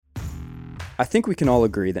I think we can all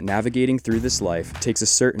agree that navigating through this life takes a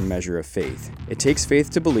certain measure of faith. It takes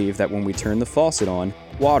faith to believe that when we turn the faucet on,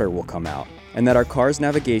 water will come out, and that our car's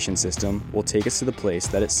navigation system will take us to the place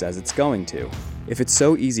that it says it's going to. If it's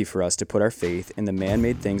so easy for us to put our faith in the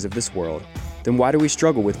man-made things of this world, then why do we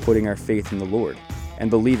struggle with putting our faith in the Lord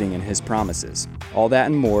and believing in His promises? All that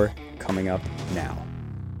and more coming up now.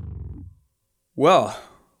 Well,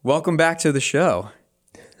 welcome back to the show.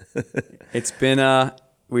 It's been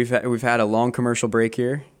we've had a long commercial break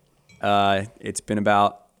here. It's been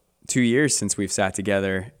about 2 years since we've sat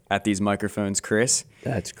together at these microphones, Chris.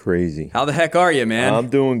 That's crazy. How the heck are you, man? I'm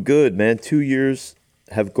doing good, man. 2 years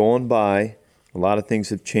have gone by. A lot of things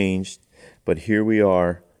have changed, but here we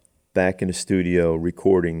are back in the studio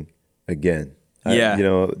recording again.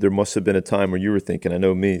 Yeah. There must have been a time where you were thinking, I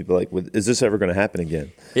know me, but is this ever going to happen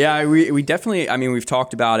again? Yeah, we definitely, we've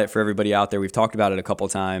talked about it for everybody out there. We've talked about it a couple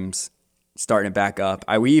times, starting it back up.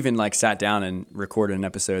 We even sat down and recorded an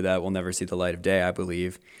episode that will never see the light of day, I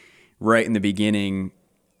believe, right in the beginning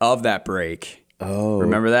of that break. Oh.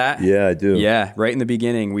 Remember that? Yeah, I do. Yeah, right in the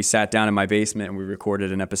beginning, we sat down in my basement and we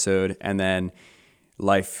recorded an episode, and then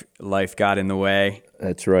life got in the way.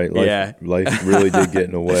 That's right. Life really did get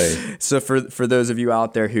in the way. So for those of you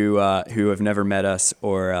out there who have never met us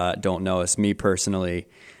or don't know us, me personally,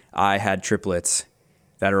 I had triplets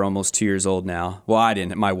that are almost 2 years old now. Well, I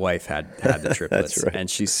didn't. My wife had the triplets, That's right. and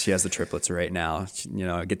she has the triplets right now.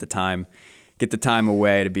 Get the time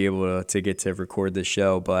away to be able to get to record this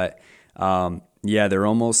show. But yeah, they're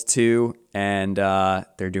almost 2, and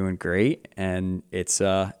they're doing great. And it's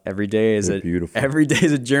every day is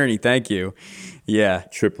a journey. Thank you. Yeah,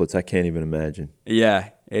 triplets. I can't even imagine. Yeah,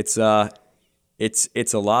 it's a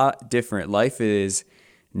lot different. Life is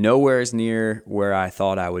nowhere near where I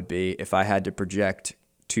thought I would be. If I had to project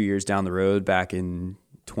 2 years down the road, back in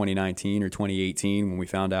 2019 or 2018 when we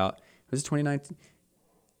found out, was it 2019?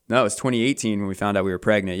 No, it's 2018 when we found out we were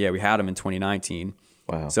pregnant. Yeah, we had them in 2019.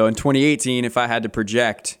 Wow. So in 2018, if I had to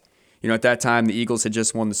project, at that time the Eagles had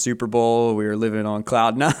just won the Super Bowl. We were living on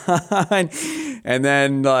cloud 9. And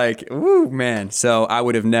then woo, man. So I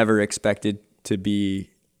would have never expected to be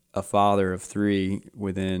a father of 3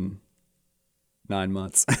 within 9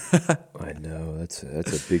 months. I know. That's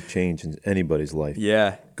a big change in anybody's life.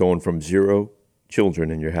 Yeah. Going from 0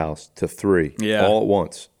 children in your house to 3 Yeah. all at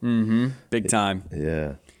once. Mm-hmm. Big time.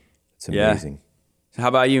 Yeah. It's amazing. Yeah. How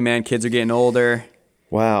about you, man? Kids are getting older.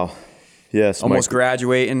 Wow. Yes. Almost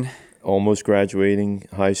graduating. Almost graduating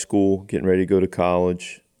high school, getting ready to go to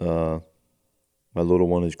college. My little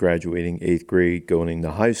one is graduating 8th grade, going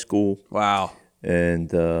into high school. Wow.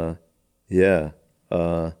 And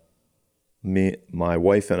my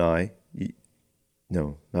wife and I,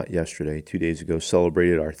 no, not yesterday, 2 days ago,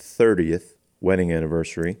 celebrated our 30th wedding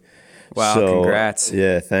anniversary. Wow, so, congrats.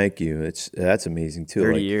 Yeah, thank you. That's amazing too.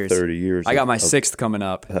 30 years. 30 years. I got my 6th coming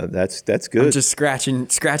up. That's good. I'm just scratching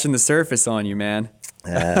the surface on you, man.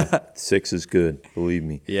 6 is good, believe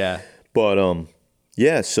me. Yeah. But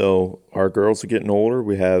so our girls are getting older.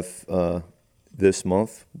 We have this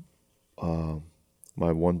month, my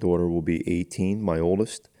one daughter will be 18, my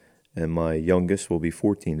oldest, and my youngest will be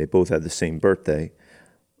 14. They both have the same birthday.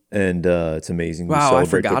 And it's amazing. Wow, I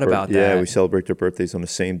forgot about that. Yeah, we celebrate their birthdays on the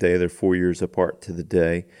same day. They're 4 years apart to the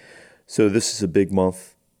day. So this is a big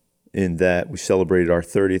month in that we celebrated our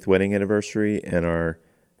 30th wedding anniversary, and our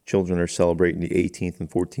children are celebrating the 18th and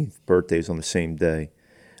 14th birthdays on the same day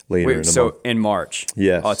later in the month. In March?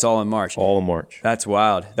 Yes. Oh, it's all in March. All in March. That's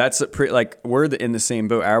wild. That's we're in the same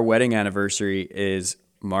boat. Our wedding anniversary is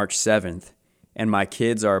March 7th, and my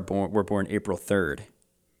kids were born April 3rd.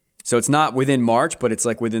 So it's not within March, but it's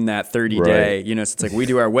within that 30-day, so it's we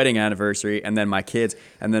do our wedding anniversary, and then my kids,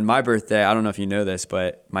 and then my birthday, I don't know if you know this,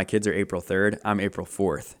 but my kids are April 3rd. I'm April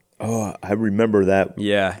 4th. Oh, I remember that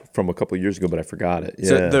from a couple of years ago, but I forgot it.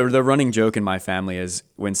 Yeah. So the running joke in my family is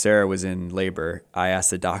when Sarah was in labor, I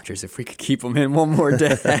asked the doctors if we could keep them in one more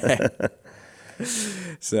day.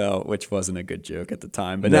 So, which wasn't a good joke at the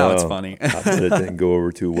time, but now it's funny. I bet it didn't go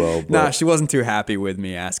over too well. But. Nah, she wasn't too happy with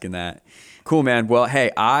me asking that. Cool, man. Well, hey,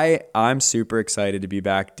 I'm super excited to be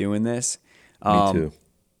back doing this. Me too.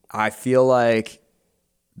 I feel like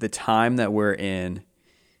the time that we're in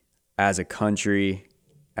as a country,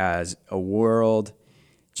 as a world,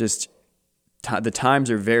 just the times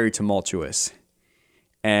are very tumultuous,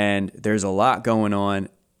 and there's a lot going on,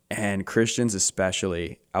 and Christians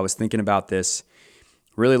especially. I was thinking about this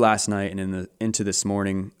really last night and into this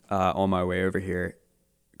morning on my way over here.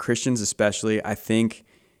 Christians especially, I think,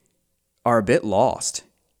 are a bit lost.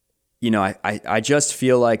 I just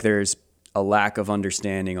feel like there's a lack of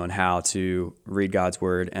understanding on how to read God's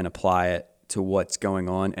word and apply it to what's going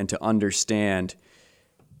on and to understand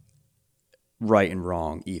right and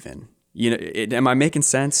wrong even. Am I making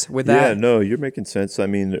sense with that? Yeah, no, you're making sense. I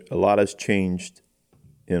mean, a lot has changed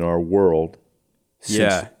in our world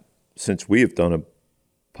since we have done a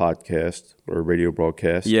podcast or a radio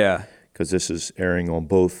broadcast. Yeah. Because this is airing on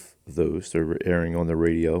both of those. They're airing on the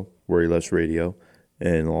radio, Worry Less Radio,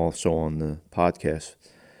 and also on the podcast.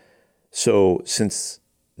 So since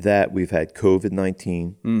that, we've had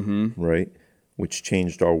COVID-19, right, which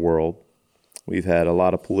changed our world. We've had a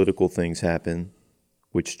lot of political things happen,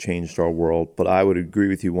 which changed our world. But I would agree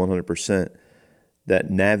with you 100% that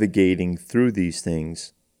navigating through these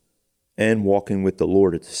things and walking with the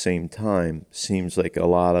Lord at the same time seems like a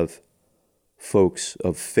lot of folks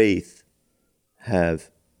of faith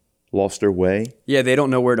have lost their way. Yeah, they don't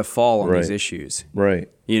know where to fall on these issues. Right.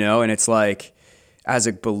 And it's like, as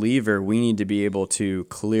a believer, we need to be able to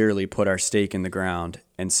clearly put our stake in the ground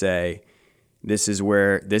and say, this is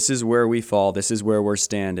where we fall, this is where we're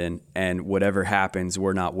standing, and whatever happens,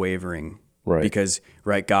 we're not wavering. Right. Because,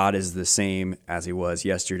 God is the same as he was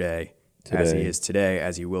yesterday, as he is today,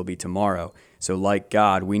 as he will be tomorrow. So like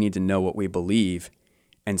God, we need to know what we believe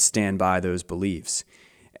and stand by those beliefs.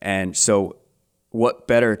 And so what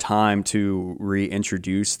better time to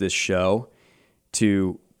reintroduce this show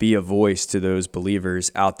to be a voice to those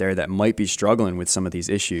believers out there that might be struggling with some of these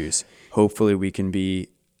issues. Hopefully we can be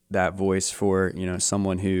that voice for,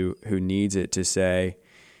 someone who needs it to say,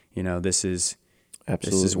 this is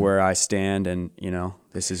where I stand, and,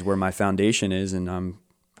 this is where my foundation is, and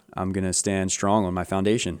I'm going to stand strong on my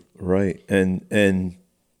foundation. Right. And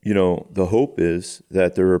the hope is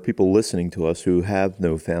that there are people listening to us who have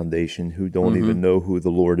no foundation, who don't even know who the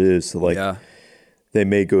Lord is. So they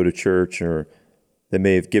may go to church, or they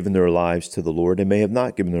may have given their lives to the Lord. They may have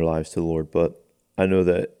not given their lives to the Lord. But I know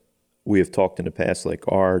that we have talked in the past,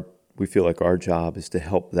 we feel like our job is to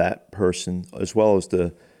help that person as well as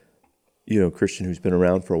the, Christian who's been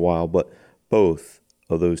around for a while. But both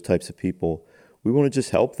of those types of people, we want to just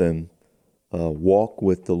help them walk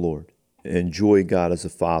with the Lord, enjoy God as a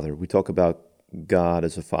father. We talk about God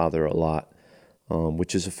as a father a lot,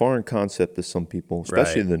 which is a foreign concept to some people,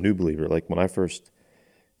 especially the new believer. Like when I first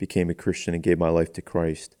became a Christian and gave my life to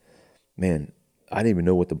Christ, man, I didn't even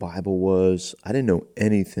know what the Bible was. I didn't know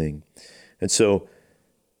anything. And so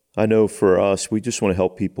I know for us, we just want to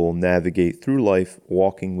help people navigate through life,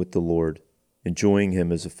 walking with the Lord, enjoying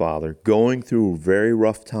him as a father, going through very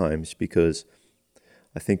rough times, because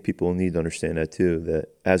I think people need to understand that too, that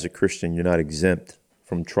as a Christian, you're not exempt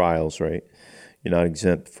from trials, right? You're not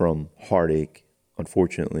exempt from heartache.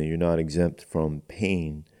 Unfortunately, you're not exempt from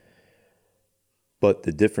pain. But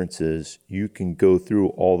the difference is you can go through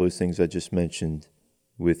all those things I just mentioned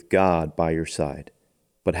with God by your side.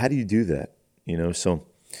 But how do you do that? So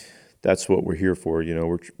that's what we're here for.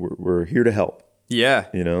 We're here to help. Yeah.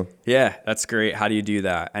 Yeah, that's great. How do you do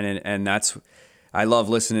that? And that's, I love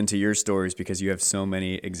listening to your stories because you have so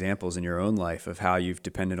many examples in your own life of how you've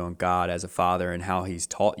depended on God as a father and how he's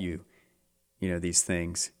taught you, these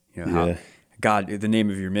things. How God, the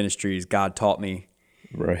name of your ministry is God Taught Me.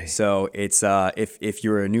 Right. So it's if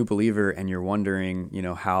you're a new believer and you're wondering,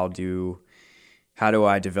 how do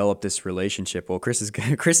I develop this relationship? Well, Chris is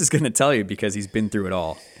going to tell you because he's been through it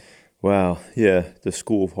all. Wow. Yeah, the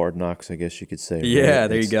school of hard knocks, I guess you could say. Yeah, right?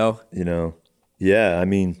 There you go. Yeah. I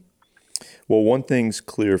mean, well, one thing's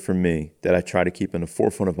clear for me that I try to keep in the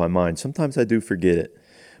forefront of my mind. Sometimes I do forget it,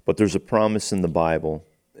 but there's a promise in the Bible,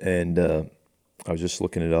 and I was just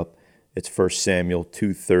looking it up. It's 1 Samuel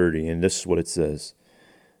 2:30, and this is what it says.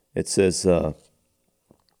 It says,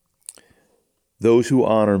 those who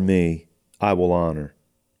honor me, I will honor,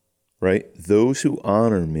 right? Those who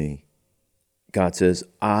honor me, God says,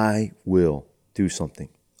 I will do something.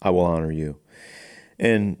 I will honor you.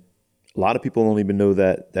 And a lot of people don't even know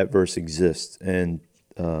that verse exists. And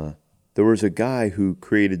there was a guy who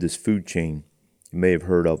created this food chain. You may have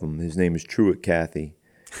heard of him. His name is Truett Cathy.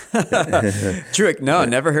 Truett, no,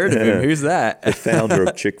 never heard of him. Who's that? The founder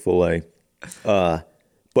of Chick-fil-A.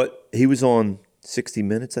 But he was on 60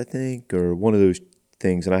 Minutes, I think, or one of those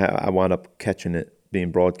things, and I wound up catching it being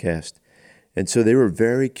broadcast. And so they were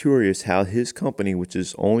very curious how his company, which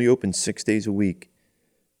is only open 6 days a week,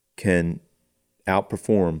 can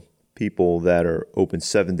outperform people that are open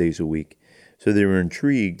 7 days a week. So they were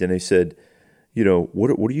intrigued, and they said, what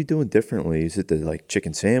are you doing differently? Is it the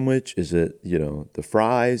chicken sandwich? Is it, the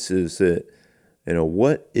fries? Is it,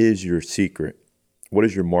 what is your secret? What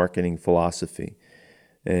is your marketing philosophy?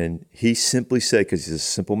 And he simply said, because he's a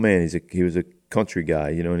simple man, he was a country guy,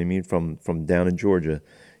 you know what I mean, from down in Georgia.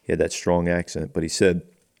 He had that strong accent, but he said,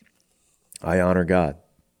 I honor God.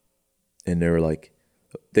 And they were like,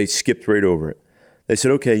 they skipped right over it. They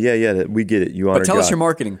said, okay, yeah, we get it. You honor God. But tell us your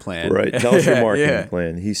marketing plan. Right, tell us your marketing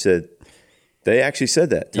plan. He said, they actually said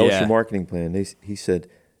that. Tell us your marketing plan. He said,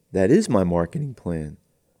 that is my marketing plan.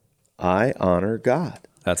 I honor God.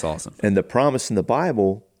 That's awesome. And the promise in the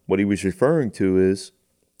Bible, what he was referring to is,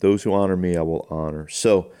 those who honor me, I will honor.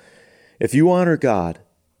 So if you honor God,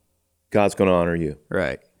 God's going to honor you.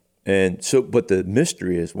 Right. And so, but the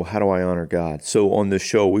mystery is, well, how do I honor God? So on this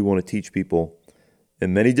show, we want to teach people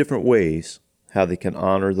in many different ways how they can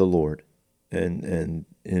honor the Lord, and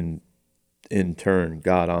in turn,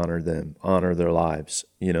 God honor them, honor their lives,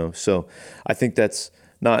 you know. So I think that's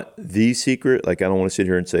not the secret. Like, I don't want to sit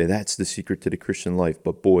here and say that's the secret to the Christian life,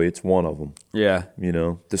 but boy, it's one of them. Yeah. You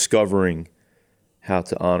know, discovering how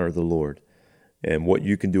to honor the Lord and what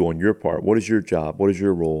you can do on your part. What is your job? What is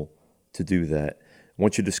your role to do that?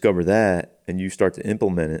 Once you discover that and you start to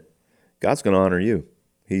implement it, God's going to honor you.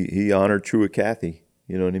 He honored Truett Cathy,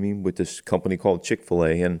 you know what I mean, with this company called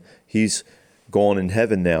Chick-fil-A, and he's gone in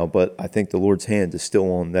heaven now, but I think the Lord's hand is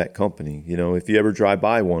still on that company. You know, if you ever drive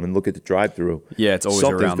by one and look at the drive-through, yeah, it's always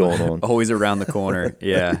something's around going on. Always around the corner.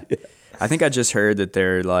 Yeah. Yeah. I think I just heard that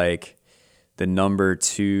they're like the number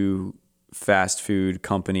 2 fast food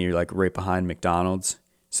company, like right behind McDonald's.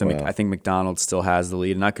 So Wow. I think McDonald's still has the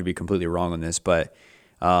lead, and I could be completely wrong on this, but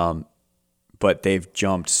they've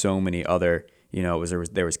jumped so many other, you know,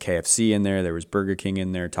 there was KFC in there was Burger King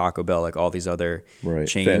in there, Taco Bell, like all these other Right.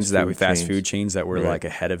 chains fast food chains that were Right. like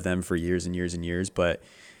ahead of them for years and years and years. But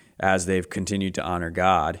as they've continued to honor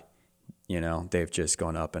God, you know, they've just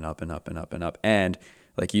gone up and up and up and up and up. And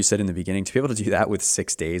like you said in the beginning, to be able to do that with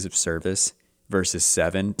 6 days of service versus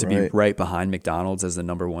 7, to be Right. right behind McDonald's as the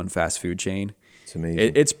number 1 fast food chain. It's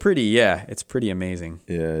amazing. It's pretty amazing.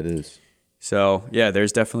 Yeah, it is. So yeah,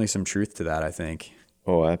 there's definitely some truth to that, I think.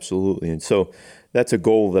 Oh, absolutely. And so that's a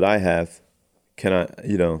goal that I have.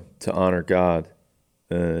 To honor God,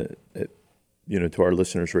 to our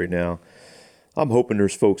listeners right now. I'm hoping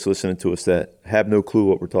there's folks listening to us that have no clue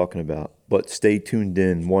what we're talking about, but stay tuned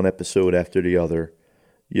in one episode after the other,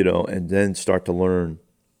 you know, and then start to learn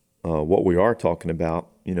what we are talking about,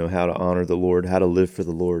 you know, how to honor the Lord, how to live for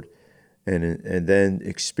the Lord, and then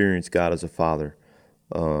experience God as a father,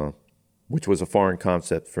 which was a foreign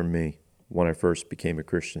concept for me when I first became a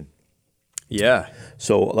Christian. Yeah.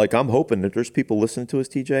 So, like, I'm hoping that there's people listening to us,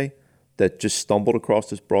 TJ, that just stumbled across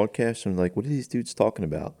this broadcast and like, what are these dudes talking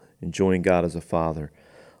about? Enjoying God as a father.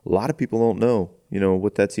 A lot of people don't know, you know,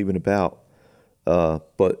 what that's even about.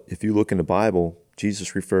 But if you look in the Bible,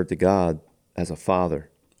 Jesus referred to God as a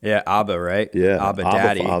father. Yeah, Abba, right? Yeah, Abba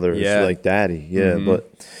Daddy. Father is Yeah. like daddy. Yeah,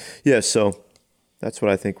 but yeah, so that's what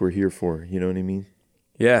I think we're here for. You know what I mean?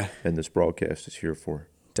 Yeah, And this broadcast is here for.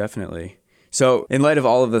 definitely. So in light of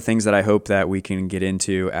all of the things that I hope that we can get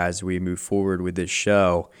into as we move forward with this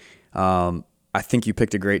show, I think you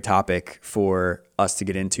picked a great topic for us to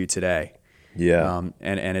get into today. Yeah.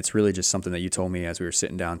 And it's really just something that you told me as we were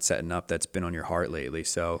sitting down, setting up, that's been on your heart lately.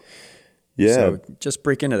 So just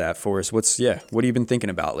break into that for us. What have you been thinking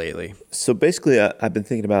about lately? So basically, I've been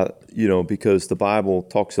thinking about, you know, because the Bible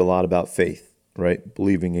talks a lot about faith, right?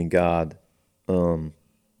 Believing in God,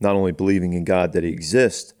 not only believing in God that he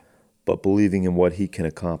exists, but believing in what he can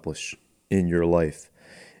accomplish in your life.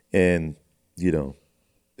 And, you know,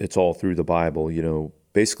 it's all through the Bible, you know,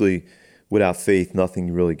 basically without faith,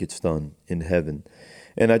 nothing really gets done in heaven.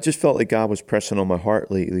 And I just felt like God was pressing on my heart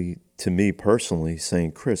lately to me personally,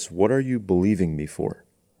 saying, Chris, what are you believing me for?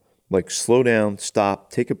 Like, slow down, stop,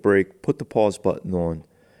 take a break, put the pause button on.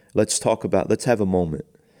 Let's have a moment.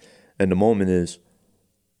 And the moment is,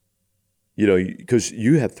 you know, because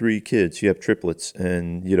you have 3 kids, you have triplets,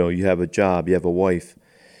 and, you know, you have a job, you have a wife,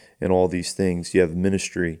 and all these things. You have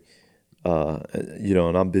ministry, you know,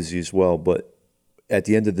 and I'm busy as well. But at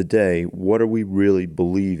the end of the day, what are we really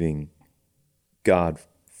believing God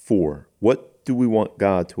for? What do we want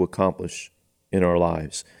God to accomplish in our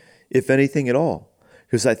lives, if anything at all?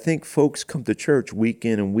 Because I think folks come to church week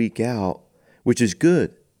in and week out, which is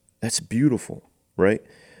good. That's beautiful, right?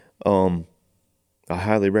 I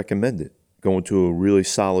highly recommend it, going to a really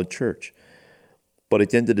solid church. But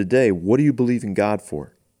at the end of the day, what do you believe in God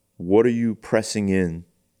for? What are you pressing in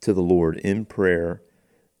to the Lord in prayer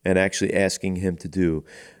and actually asking him to do?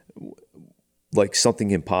 Like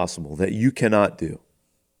something impossible that you cannot do,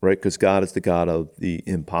 right? Because God is the God of the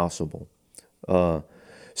impossible.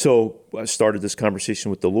 So I started this conversation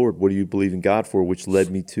with the Lord. What do you believe in God for? Which led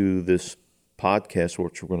me to this podcast,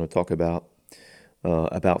 which we're going to talk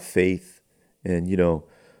about faith. And, you know,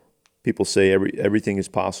 people say everything is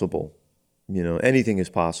possible. You know, anything is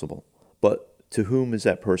possible. But to whom is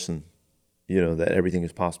that person, that everything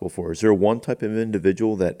is possible for? Is there one type of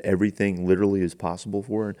individual that everything literally is possible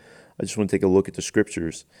for? I just want to take a look at the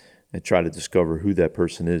scriptures and try to discover who that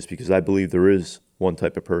person is, because I believe there is one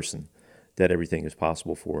type of person that everything is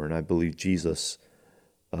possible for, and I believe Jesus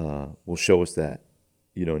will show us that,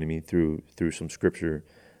 you know what I mean, through some scripture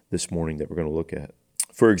this morning that we're going to look at.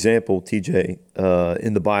 For example, TJ,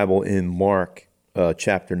 in the Bible, in Mark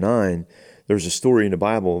chapter 9, there's a story in the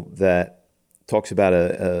Bible that talks about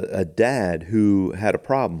a dad who had a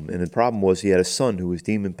problem, and the problem was he had a son who was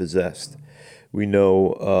demon-possessed. We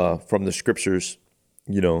know from the scriptures,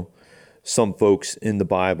 some folks in the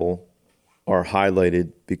Bible are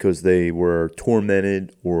highlighted because they were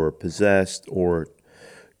tormented or possessed or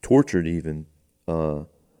tortured even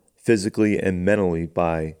physically and mentally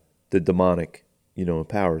by the demonic,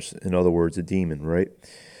 powers. In other words, a demon, right?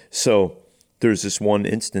 So there's this one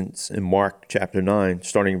instance in Mark chapter 9,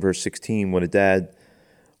 starting in verse 16, when a dad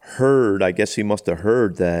heard, I guess he must have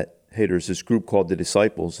heard that, hey, there's this group called the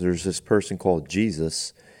disciples. There's this person called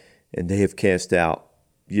Jesus, and they have cast out,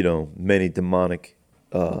 many demonic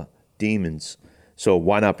demons. So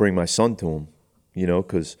why not bring my son to him?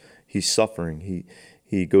 Because he's suffering.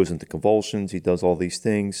 He goes into convulsions. He does all these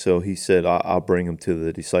things. So he said, I'll bring him to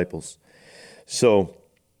the disciples. So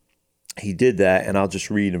he did that, and I'll just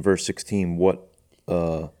read in verse 16 what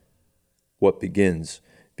begins,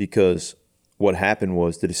 because what happened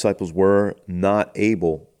was the disciples were not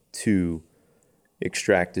able to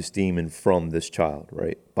extract this demon from this child,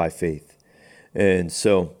 right, by faith. And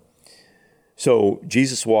so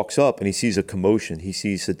Jesus walks up and he sees a commotion. He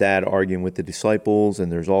sees the dad arguing with the disciples, and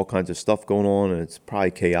there's all kinds of stuff going on, and it's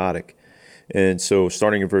probably chaotic. And so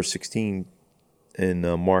starting in verse 16 in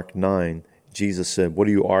Mark 9, Jesus said, "What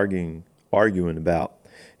are you arguing about?"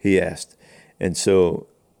 he asked. And so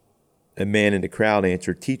a man in the crowd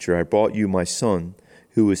answered, "Teacher, I brought you my son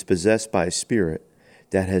who is possessed by a spirit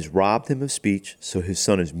that has robbed him of speech." So his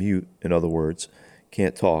son is mute, in other words,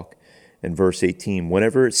 can't talk. And verse 18,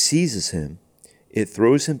 "Whenever it seizes him, it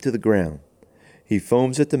throws him to the ground. He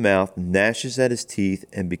foams at the mouth, gnashes at his teeth,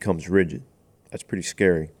 and becomes rigid." That's pretty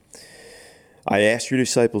scary. "I asked your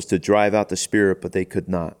disciples to drive out the spirit, but they could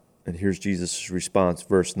not." And here's Jesus' response,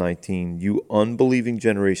 verse 19. "You unbelieving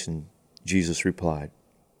generation," Jesus replied.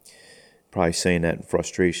 Probably saying that in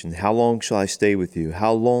frustration. "How long shall I stay with you?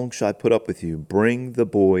 How long shall I put up with you? Bring the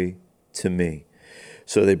boy to me."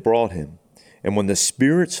 So they brought him. And when the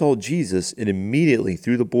spirit saw Jesus, it immediately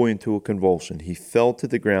threw the boy into a convulsion. He fell to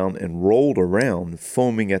the ground and rolled around,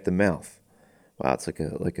 foaming at the mouth. Wow, it's like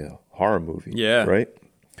a horror movie. Yeah. Right?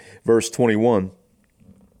 Verse 21.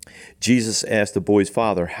 Jesus asked the boy's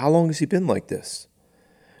father, "How long has he been like this?"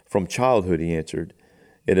 "From childhood," he answered.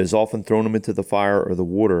 "It has often thrown him into the fire or the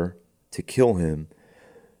water to kill him.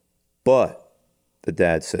 But," the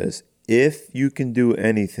dad says, "if you can do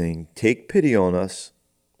anything, take pity on us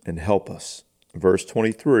and help us." Verse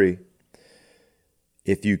 23.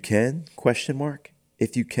 "If you can?" ?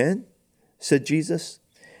 "If you can?" said Jesus.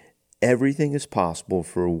 "Everything is possible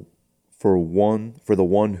for the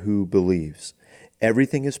one who believes.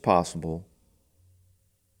 Everything is possible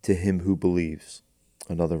to him who believes,"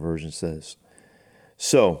 another version says.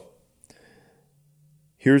 So,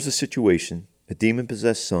 here's the situation, a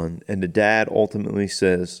demon-possessed son, and the dad ultimately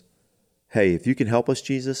says, "Hey, if you can help us,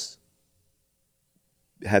 Jesus,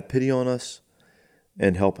 have pity on us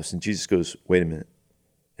and help us." And Jesus goes, "Wait a minute.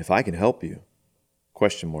 If I can help you, ?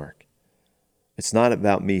 It's not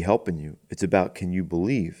about me helping you. It's about, can you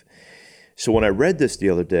believe?" So when I read this the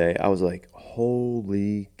other day, I was like,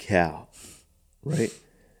 holy cow, right?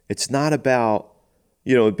 It's not about,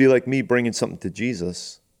 it'd be like me bringing something to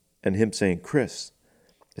Jesus and him saying, "Chris,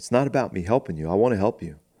 it's not about me helping you. I want to help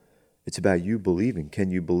you. It's about you believing. Can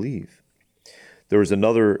you believe?" There was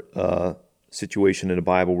another situation in the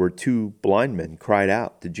Bible where two blind men cried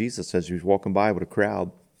out to Jesus as he was walking by with a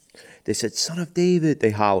crowd. They said, "Son of David,"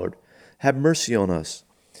 they hollered, "have mercy on us."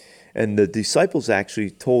 And the disciples actually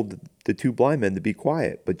told the two blind men to be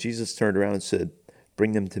quiet, but Jesus turned around and said,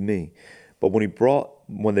 "Bring them to me." But when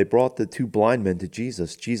they brought the two blind men to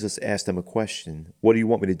Jesus, Jesus asked them a question. "What do you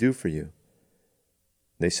want me to do for you?"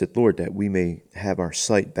 They said, "Lord, that we may have our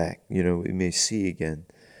sight back, we may see again."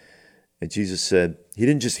 And Jesus said, he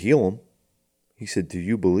didn't just heal them. He said, "Do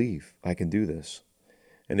you believe I can do this?"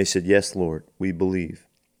 And they said, "Yes, Lord, we believe."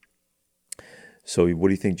 So what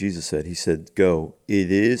do you think Jesus said? He said, "Go.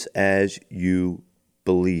 It is as you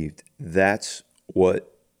believed." That's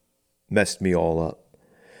what messed me all up.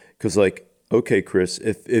 Because okay, Chris,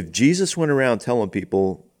 if Jesus went around telling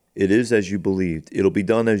people, "It is as you believed, it'll be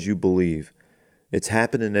done as you believe, it's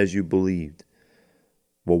happening as you believed,"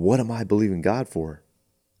 well, what am I believing God for?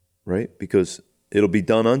 right? Because it'll be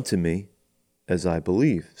done unto me as I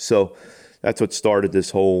believe. So that's what started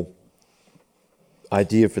this whole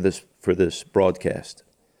idea for this broadcast.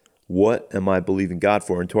 What am I believing God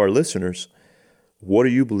for? And to our listeners, what are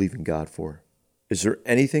you believing God for? Is there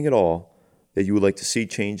anything at all that you would like to see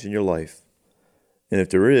change in your life? And if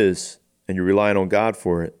there is, and you're relying on God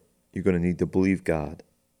for it, you're going to need to believe God,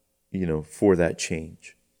 for that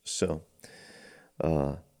change. So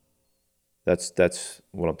that's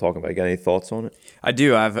what I'm talking about. You got any thoughts on it? I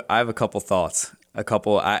do. I have a couple thoughts. I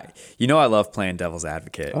love playing devil's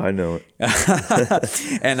advocate. I know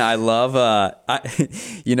it. And I love,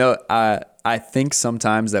 I think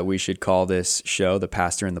sometimes that we should call this show The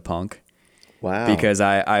Pastor and the Punk. Wow. Because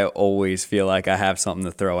I always feel like I have something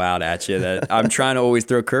to throw out at you, that I'm trying to always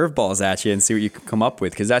throw curveballs at you and see what you can come up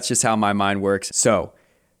with, because that's just how my mind works. So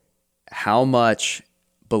how much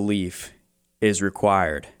belief is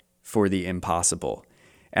required for the impossible?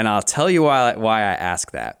 And I'll tell you why I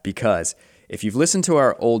ask that, because if you've listened to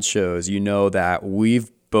our old shows, you know that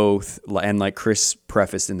we've both, and like Chris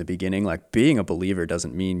prefaced in the beginning, like being a believer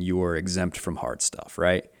doesn't mean you are exempt from hard stuff,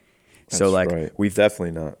 right? That's right. We've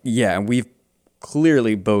definitely not. Yeah, and we've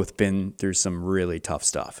clearly both been through some really tough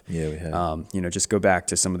stuff. Yeah, we have. Just go back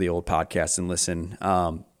to some of the old podcasts and listen.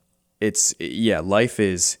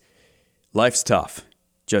 Life's tough.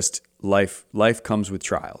 Just life comes with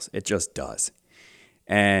trials. It just does.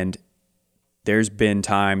 And there's been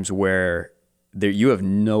times where you have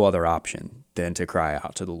no other option than to cry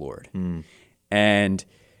out to the Lord. And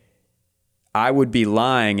I would be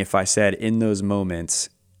lying if I said in those moments,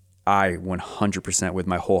 I 100% with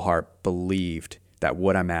my whole heart believed that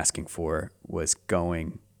what I'm asking for was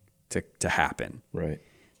going to happen. Right.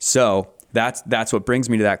 So that's what brings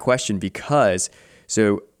me to that question, because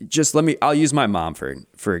I'll use my mom for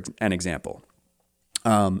an example.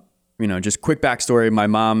 Just quick backstory. My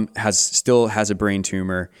mom still has a brain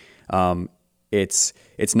tumor. It's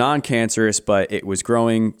non-cancerous, but it was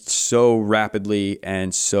growing so rapidly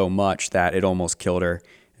and so much that it almost killed her.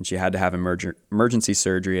 And she had to have emergency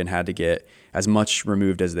surgery and had to get as much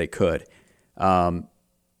removed as they could. Long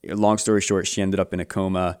story short, she ended up in a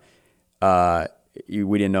coma.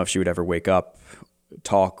 We didn't know if she would ever wake up,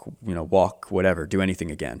 talk, walk, whatever, do anything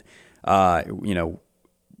again.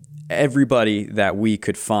 Everybody that we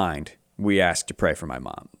could find, we asked to pray for my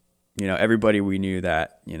mom. Everybody we knew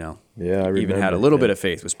that, even had a little bit of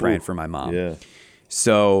faith was praying for my mom. Yeah.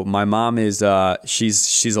 So my mom is,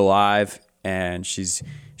 she's alive and she's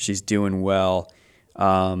doing well.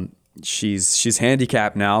 She's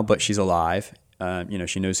handicapped now, but she's alive.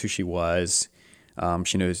 She knows who she was.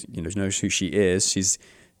 She knows who she is. She's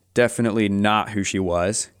definitely not who she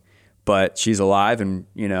was, but she's alive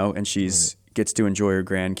and she's gets to enjoy her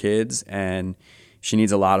grandkids, and she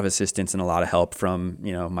needs a lot of assistance and a lot of help from,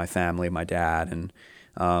 my family, my dad,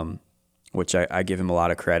 and, which I give him a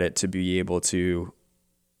lot of credit to be able to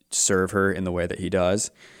serve her in the way that he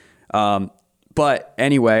does. But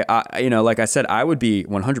anyway, like I said, I would be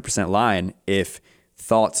 100% lying if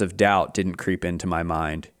thoughts of doubt didn't creep into my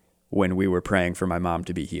mind when we were praying for my mom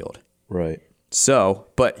to be healed. Right. So,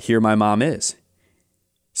 but here my mom is.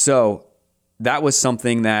 So that was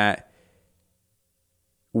something that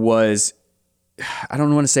was, I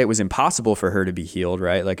don't want to say it was impossible for her to be healed,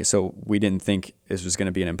 right? Like, so we didn't think this was going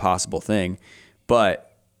to be an impossible thing,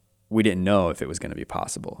 but we didn't know if it was going to be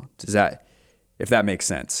possible. If that makes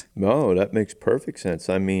sense? No, that makes perfect sense.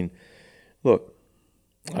 I mean, look,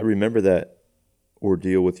 I remember that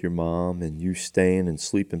ordeal with your mom and you staying and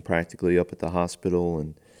sleeping practically up at the hospital,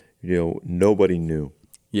 and nobody knew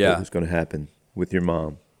what was going to happen with your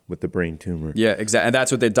mom with the brain tumor. Yeah, exactly. And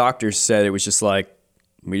that's what the doctors said. It was just like,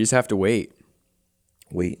 we just have to wait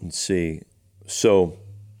and see. So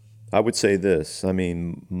I would say this. I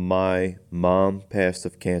mean, my mom passed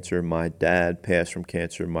of cancer. My dad passed from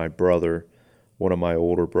cancer. My brother, one of my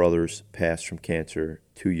older brothers, passed from cancer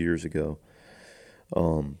 2 years ago.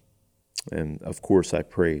 And of course I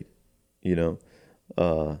prayed,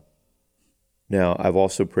 Now I've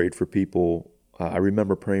also prayed for people. I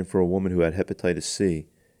remember praying for a woman who had hepatitis C.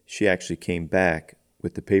 She actually came back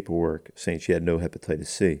with the paperwork saying she had no hepatitis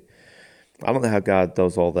C. I don't know how God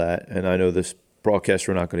does all that, and I know this broadcast,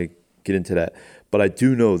 we're not going to get into that, but I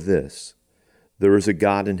do know this. There is a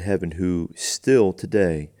God in heaven who still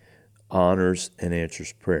today honors and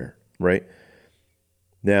answers prayer, right?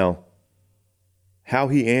 Now, how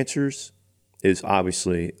he answers is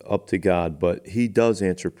obviously up to God, but he does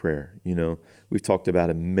answer prayer. We've talked about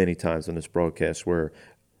it many times on this broadcast, where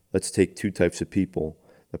let's take two types of people: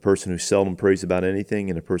 the person who seldom prays about anything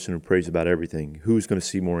and the person who prays about everything. Who's going to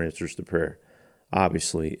see more answers to prayer?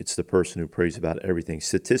 Obviously, it's the person who prays about everything.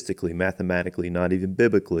 Statistically, mathematically, not even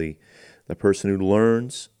biblically, the person who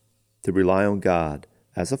learns to rely on God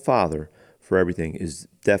as a father for everything is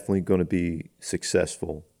definitely going to be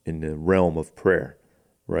successful in the realm of prayer,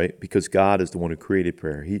 right? Because God is the one who created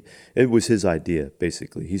prayer. It was his idea,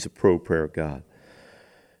 basically. He's a pro-prayer God.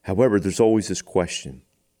 However, there's always this question,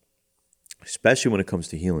 especially when it comes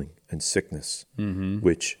to healing and sickness,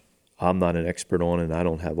 which I'm not an expert on and I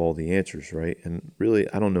don't have all the answers, right? And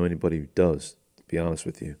really, I don't know anybody who does, to be honest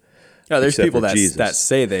with you. No, there's except people for that Jesus. that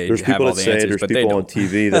say they There's have people all that the say it. answers, There's but they people on don't.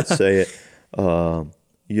 TV that say it,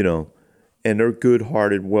 you know, and they're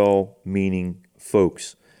good-hearted, well-meaning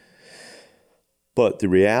folks. But the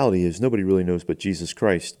reality is nobody really knows but Jesus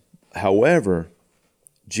Christ. However,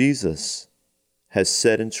 Jesus has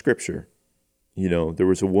said in Scripture, you know, there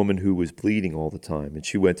was a woman who was bleeding all the time, and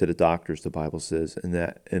she went to the doctors, the Bible says, and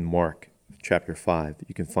that in Mark chapter 5,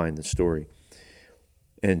 you can find the story.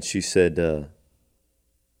 And she said,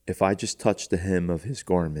 if I just touch the hem of his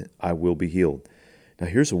garment, I will be healed. Now,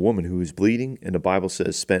 here's a woman who is bleeding, and the Bible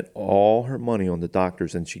says spent all her money on the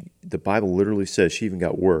doctors, and the Bible literally says she even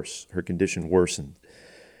got worse. Her condition worsened.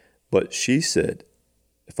 But she said,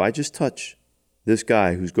 if I just touch this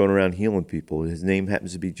guy who's going around healing people, his name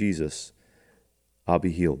happens to be Jesus, I'll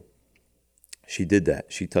be healed. She did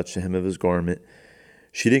that. She touched the hem of his garment.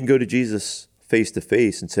 She didn't go to Jesus face to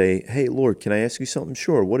face and say, hey, Lord, can I ask you something?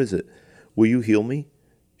 Sure. What is it? Will you heal me?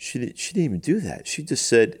 She didn't even do that. She just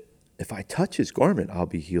said, if I touch his garment, I'll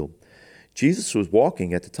be healed. Jesus was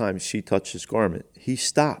walking at the time she touched his garment. He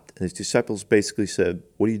stopped, and his disciples basically said,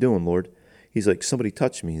 what are you doing, Lord? He's like, somebody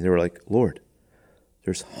touched me. And they were like, Lord,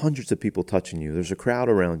 there's hundreds of people touching you. There's a crowd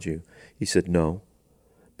around you. He said, no.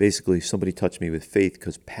 Basically, somebody touched me with faith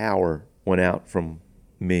because power went out from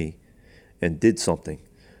me and did something.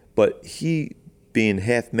 But he, being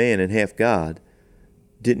half man and half God,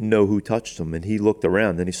 didn't know who touched him. And he looked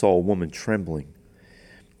around, and he saw a woman trembling.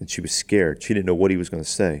 And she was scared. She didn't know what he was going to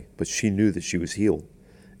say, but she knew that she was healed.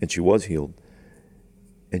 And she was healed.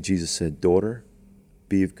 And Jesus said, daughter,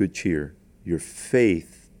 be of good cheer. Your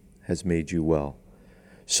faith has made you well.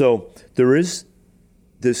 So there is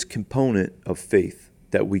this component of faith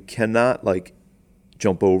that we cannot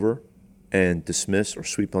jump over and dismiss or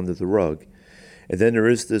sweep under the rug. And then there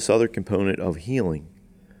is this other component of healing.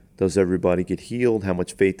 Does everybody get healed? How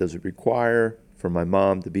much faith does it require for my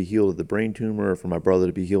mom to be healed of the brain tumor or for my brother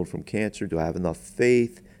to be healed from cancer? Do I have enough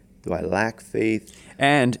faith? Do I lack faith?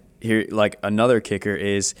 And here, another kicker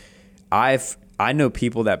is I know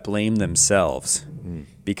people that blame themselves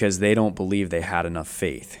because they don't believe they had enough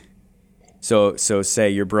faith. So say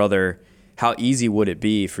your brother, how easy would it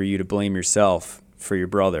be for you to blame yourself for your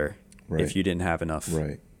brother if you didn't have enough,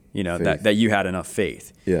 you know, that you had enough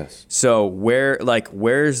faith? Yes. So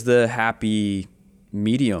where's the happy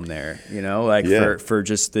medium there, you know, for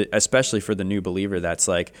just especially for the new believer that's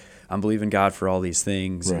like, I'm believing God for all these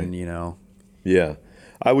things and, you know. Yeah.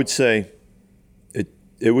 I would say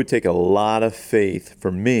it would take a lot of faith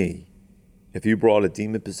for me if you brought a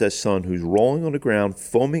demon-possessed son who's rolling on the ground,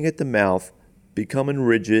 foaming at the mouth, becoming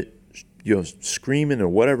rigid, you know, screaming or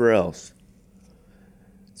whatever else.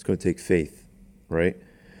 It's going to take faith, right?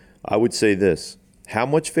 I would say this. How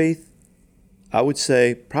much faith? I would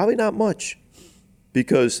say probably not much,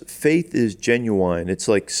 because faith is genuine. It's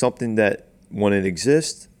like something that when it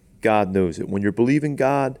exists, God knows it. When you're believing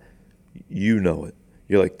God, you know it.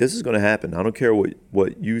 You're like, this is going to happen. I don't care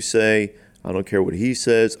what you say. I don't care what he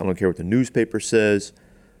says. I don't care what the newspaper says.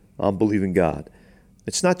 I'm believing God.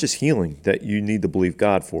 It's not just healing that you need to believe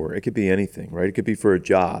God for. It could be anything, right? It could be for a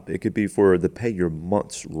job. It could be for to pay your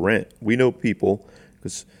month's rent. We know people,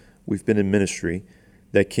 because we've been in ministry,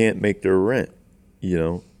 that can't make their rent, you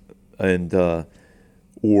know, and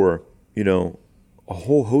or, you know, a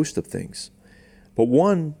whole host of things. But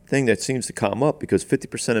one thing that seems to come up, because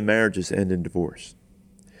 50% of marriages end in divorce.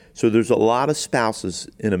 So there's a lot of spouses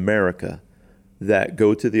in America that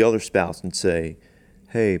go to the other spouse and say,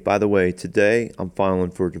 hey, by the way, today I'm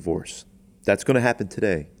filing for divorce. That's going to happen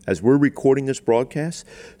today. As we're recording this broadcast,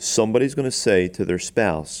 somebody's going to say to their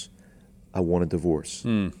spouse, I want a divorce.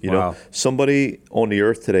 You know, somebody on the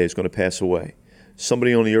earth today is going to pass away.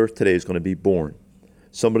 Somebody on the earth today is going to be born.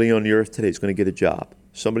 Somebody on the earth today is going to get a job.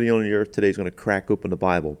 Somebody on the earth today is going to crack open the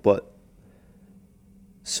Bible. But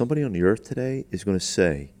somebody on the earth today is going to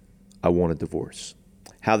say, I want a divorce.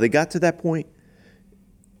 How they got to that point,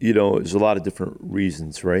 you know, there's a lot of different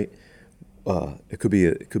reasons, right? It could be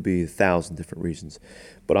 1,000 different reasons.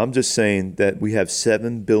 But I'm just saying that we have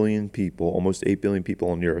 7 billion people, almost 8 billion people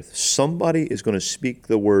on the earth. Somebody is going to speak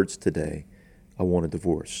the words today, I want a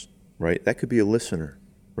divorce, right? That could be a listener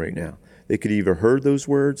right now. They could either heard those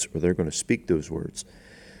words or they're going to speak those words.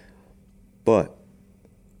 But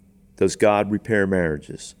does God repair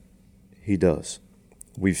marriages? He does.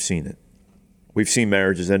 We've seen it. We've seen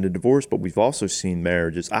marriages end in divorce, but we've also seen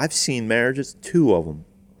marriages. I've seen marriages, 2 of them.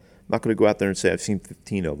 I'm not going to go out there and say I've seen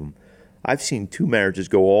 15 of them. I've seen 2 marriages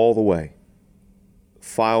go all the way.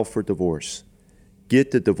 File for divorce.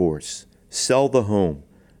 Get the divorce. Sell the home.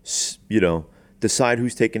 Decide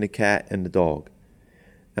who's taking the cat and the dog.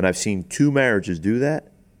 And I've seen 2 marriages do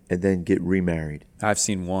that and then get remarried. I've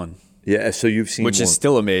seen 1. Yeah, so you've seen Which one. is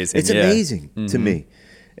still amazing. It's amazing to me.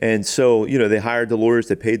 And so, they hired the lawyers,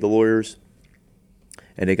 they paid the lawyers,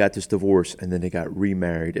 and they got this divorce, and then they got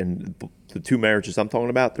remarried. And the 2 marriages I'm talking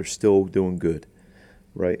about, they're still doing good,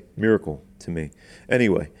 right? Miracle to me.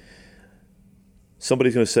 Anyway,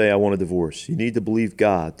 somebody's going to say, I want a divorce. You need to believe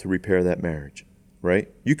God to repair that marriage, right?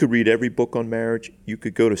 You could read every book on marriage. You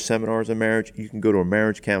could go to seminars on marriage. You can go to a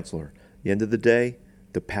marriage counselor. At the end of the day,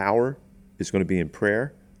 the power is going to be in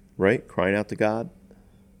prayer, right? Crying out to God,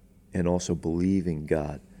 and also believing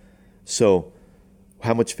God. So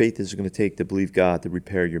how much faith is it going to take to believe God to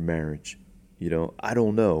repair your marriage? I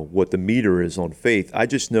don't know what the meter is on faith. I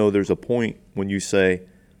just know there's a point when you say,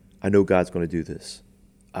 I know God's going to do this.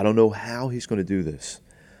 I don't know how he's going to do this.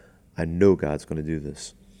 I know God's going to do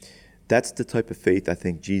this. That's the type of faith I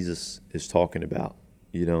think Jesus is talking about.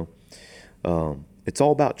 It's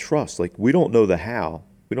all about trust. Like, we don't know the how.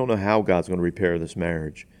 We don't know how God's going to repair this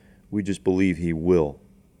marriage. We just believe he will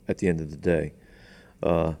at the end of the day.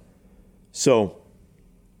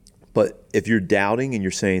 But if you're doubting and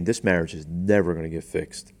you're saying this marriage is never going to get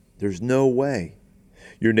fixed, there's no way.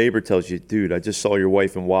 Your neighbor tells you, dude, I just saw your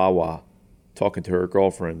wife in Wawa talking to her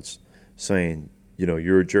girlfriends saying,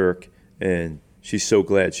 you're a jerk and she's so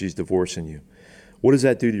glad she's divorcing you. What does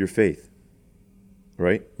that do to your faith?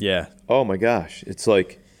 Right? Yeah. Oh my gosh. It's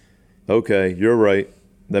like, okay, you're right.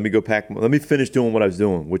 Let me finish doing what I was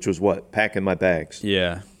doing, which was what? Packing my bags.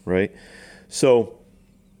 Yeah. Right? So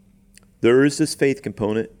there is this faith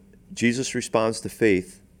component. Jesus responds to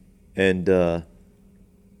faith, and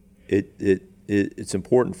it's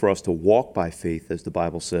important for us to walk by faith, as the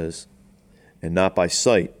Bible says, and not by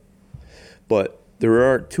sight. But there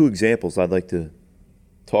are 2 examples I'd like to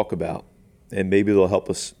talk about, and maybe they'll help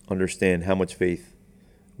us understand how much faith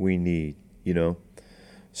we need,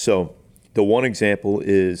 So the one example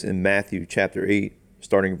is in Matthew chapter 8,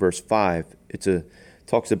 starting verse 5.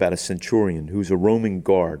 Talks about a centurion who's a Roman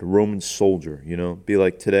guard, a Roman soldier, be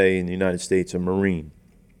like today in the United States, a Marine.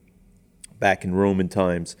 Back in Roman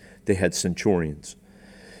times, they had centurions.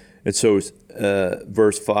 And so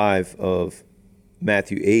verse 5 of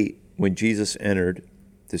Matthew 8, when Jesus entered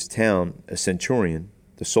this town, a centurion,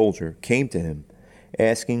 the soldier, came to him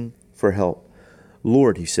asking for help.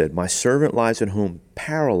 Lord, he said, my servant lies at home,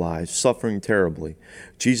 paralyzed, suffering terribly.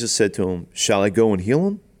 Jesus said to him, shall I go and heal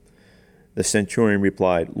him? The centurion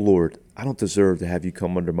replied, Lord, I don't deserve to have you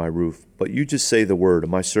come under my roof, but you just say the word,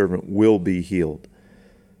 and my servant will be healed.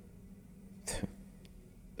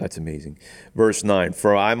 That's amazing. Verse 9,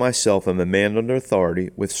 for I myself am a man under authority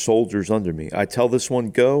with soldiers under me. I tell this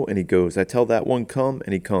one, go, and he goes. I tell that one, come,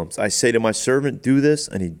 and he comes. I say to my servant, do this,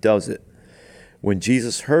 and he does it. When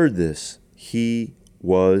Jesus heard this, he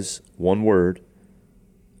was, one word,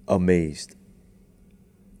 amazed.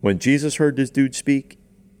 When Jesus heard this dude speak,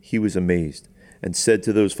 he was amazed and said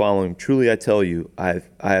to those following, truly I tell you, I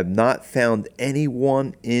have not found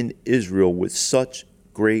anyone in Israel with such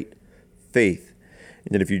great faith.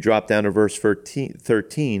 And then if you drop down to verse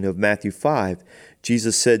 13 of Matthew 5,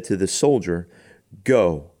 Jesus said to the soldier,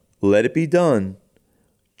 go, let it be done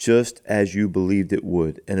just as you believed it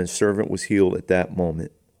would. And his servant was healed at that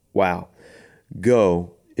moment. Wow.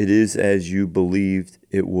 Go, it is as you believed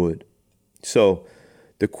it would. So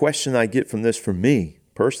the question I get from this for me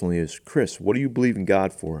personally is, Chris, what do you believe in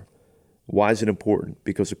God for? Why is it important?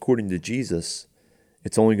 Because according to Jesus,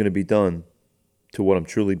 it's only going to be done to what I'm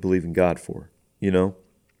truly believing God for,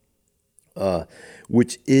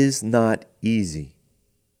 which is not easy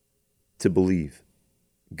to believe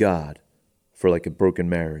God for like a broken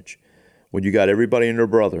marriage. When you got everybody and their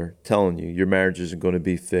brother telling you your marriage isn't going to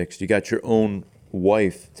be fixed, you got your own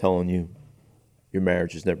wife telling you your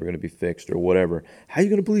marriage is never going to be fixed or whatever, how are you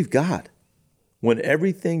going to believe God when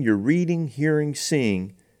everything you're reading, hearing,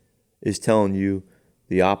 seeing is telling you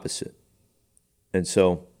the opposite? And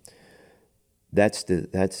so that's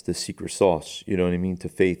the secret sauce, you know what I mean, to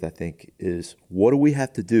faith, I think, is what do we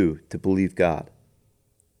have to do to believe God,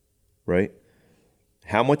 right?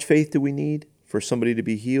 How much faith do we need for somebody to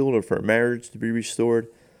be healed or for a marriage to be restored?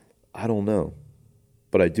 I don't know.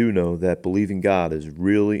 But I do know that believing God is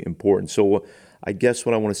really important. So I guess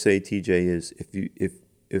what I want to say, TJ, is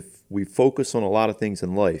if we focus on a lot of things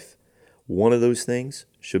in life, one of those things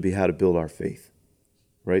should be how to build our faith,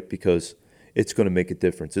 right? Because it's going to make a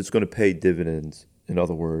difference. It's going to pay dividends, in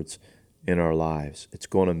other words, in our lives. It's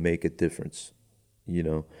going to make a difference, you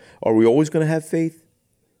know. Are we always going to have faith?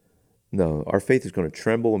 No, our faith is going to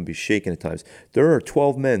tremble and be shaken at times. There are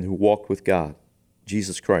 12 men who walked with God,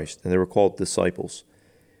 Jesus Christ, and they were called disciples.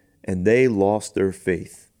 And they lost their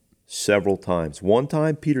faith several times. One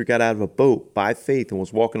time, Peter got out of a boat by faith and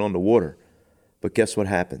was walking on the water. But guess what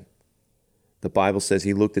happened? The Bible says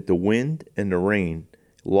he looked at the wind and the rain,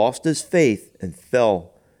 lost his faith, and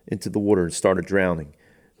fell into the water and started drowning.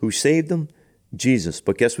 Who saved him? Jesus.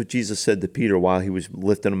 But guess what Jesus said to Peter while he was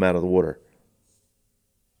lifting him out of the water?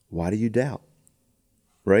 Why do you doubt?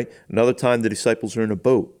 Right? Another time the disciples are in a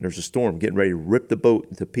boat. There's a storm getting ready to rip the boat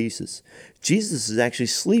into pieces. Jesus is actually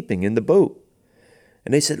sleeping in the boat.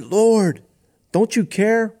 And they said, Lord, don't you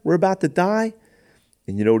care? We're about to die.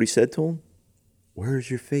 And you know what he said to them? Where is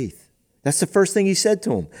your faith? That's the first thing he said to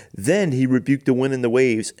them. Then he rebuked the wind and the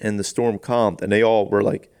waves, and the storm calmed. And they all were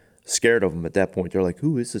like scared of him at that point. They're like,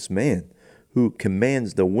 who is this man who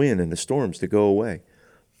commands the wind and the storms to go away?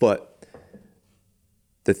 But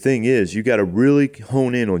the thing is, you got to really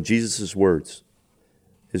hone in on Jesus' words.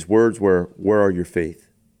 His words were, where are your faith?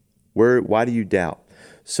 Why do you doubt?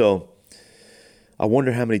 So I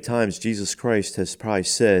wonder how many times Jesus Christ has probably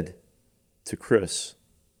said to Chris,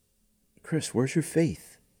 where's your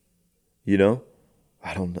faith? You know,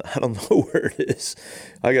 I don't know where it is.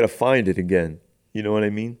 I got to find it again. You know what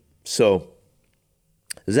I mean? So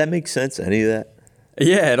does that make sense? Any of that?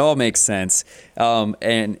 Yeah, it all makes sense.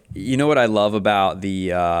 And you know what I love about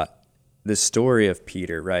the story of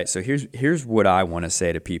Peter, right? So here's what I want to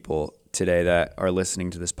say to people today that are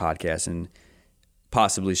listening to this podcast and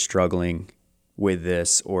possibly struggling with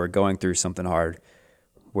this or going through something hard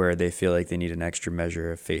where they feel like they need an extra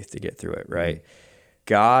measure of faith to get through it, right?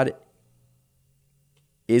 God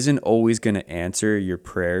isn't always going to answer your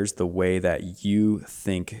prayers the way that you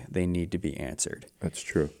think they need to be answered. That's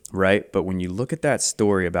true. Right? But when you look at that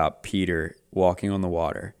story about Peter walking on the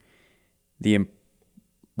water,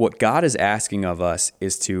 what God is asking of us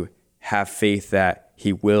is to have faith that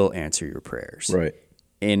he will answer your prayers. Right.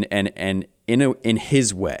 In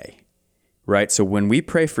his way. Right? So when we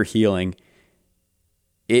pray for healing,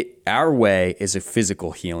 our way is a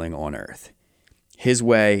physical healing on earth. His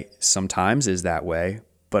way sometimes is that way,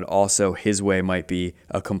 but also his way might be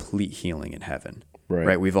a complete healing in heaven.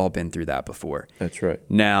 Right? We've all been through that before. That's right.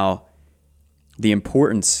 Now, the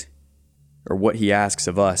importance or what he asks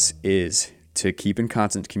of us is to keep in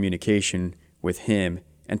constant communication with him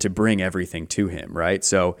and to bring everything to him, right?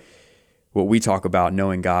 So what we talk about,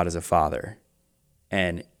 knowing God as a father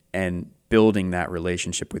and building that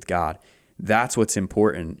relationship with God, that's what's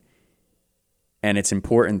important. And it's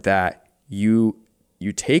important that you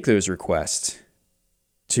take those requests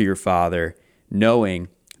to your Father, knowing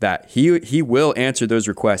that he will answer those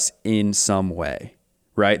requests in some way,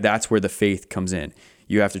 right? That's where the faith comes in.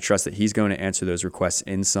 You have to trust that he's going to answer those requests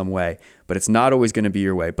in some way, but it's not always going to be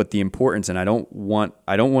your way. But the importance, and I don't want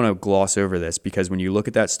to gloss over this, because when you look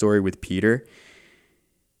at that story with Peter,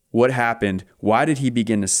 what happened? Why did he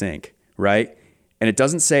begin to sink, right? And it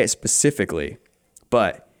doesn't say it specifically,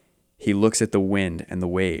 but he looks at the wind and the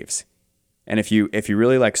waves. And if you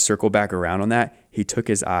really like circle back around on that, he took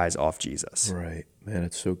his eyes off Jesus. Right. Man,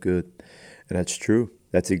 it's so good. And that's true.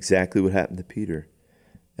 That's exactly what happened to Peter.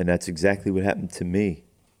 And that's exactly what happened to me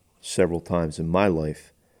several times in my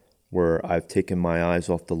life, where I've taken my eyes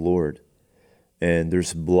off the Lord. And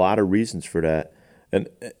there's a lot of reasons for that. And,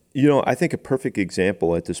 you know, I think a perfect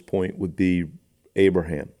example at this point would be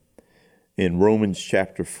Abraham. In Romans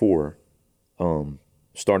chapter 4,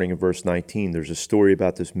 starting in verse 19, there's a story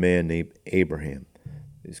about this man named Abraham.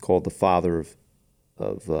 He's called the father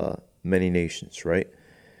of many nations, right?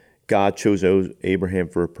 God chose Abraham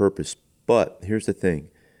for a purpose. But here's the thing.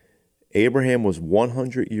 Abraham was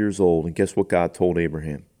 100 years old, and guess what God told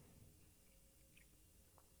Abraham?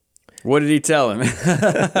 What did he tell him?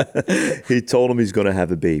 He told him he's going to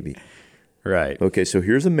have a baby. Right. Okay, so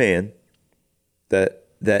here's a man that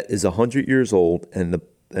is 100 years old,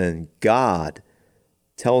 and God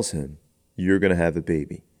tells him, you're going to have a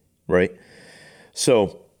baby, right?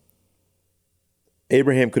 So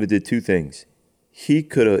Abraham could have did two things. He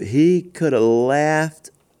could have laughed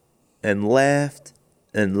and laughed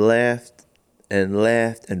and laughed and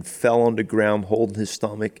laughed and fell on the ground holding his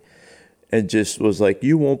stomach and just was like,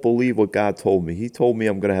 you won't believe what God told me. He told me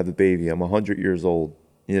I'm going to have a baby. I'm 100 years old,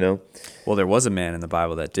 you know? Well, there was a man in the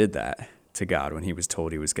Bible that did that to God when he was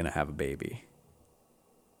told he was going to have a baby.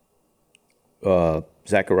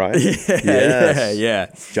 Zechariah. Yeah.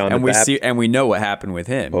 John and the we Baptist. see, and we know what happened with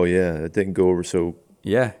him. Oh yeah, it didn't go over so.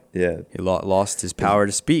 Yeah. Yeah, He lost his power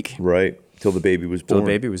to speak right. Till the baby was born. till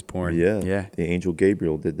the baby was born. Yeah, Yeah. The angel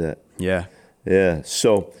Gabriel did that. Yeah. Yeah.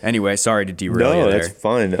 So Anyway, sorry to derail you no, there. that's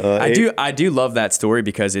fine. I do love that story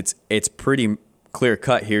because it's pretty clear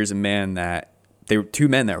cut. Here's a man that they were two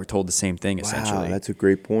men that were told the same thing essentially. Wow, that's a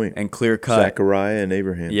great point. And clear cut. Zechariah and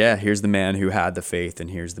Abraham. Yeah, here's the man who had the faith, and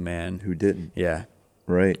here's the man Who didn't? Yeah.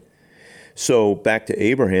 Right. So back to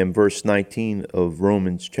Abraham, verse 19 of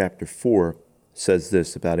Romans chapter 4 says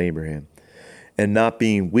this about Abraham. And not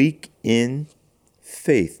being weak in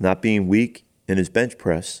faith, not being weak in his bench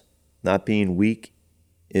press, not being weak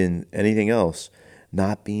in anything else,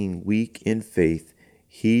 not being weak in faith,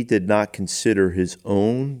 he did not consider his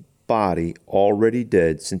own body already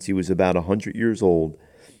dead since he was about 100 years old,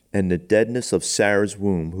 and the deadness of Sarah's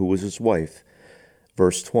womb, who was his wife.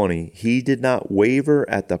 Verse 20, he did not waver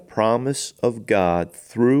at the promise of God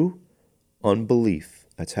through unbelief.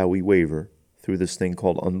 That's how we waver, through this thing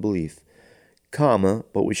called unbelief,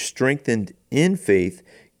 but was strengthened in faith,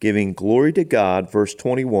 giving glory to God, verse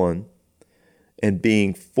 21, and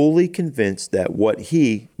being fully convinced that what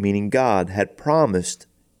he, meaning God, had promised,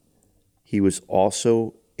 he was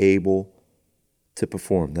also able to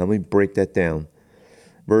perform. Now let me break that down.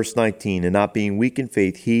 Verse 19, and not being weak in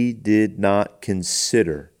faith, he did not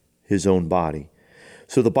consider his own body.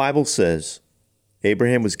 So the Bible says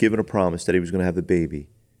Abraham was given a promise that he was going to have the baby,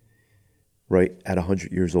 right, at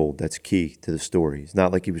 100 years old. That's key to the story. It's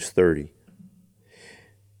not like he was 30.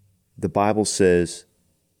 The Bible says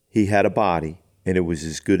he had a body and it was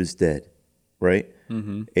as good as dead, right?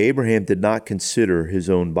 Mm-hmm. Abraham did not consider his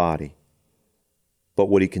own body. But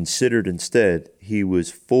what he considered instead, he was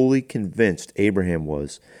fully convinced, Abraham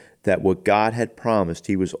was, that what God had promised,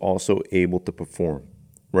 he was also able to perform,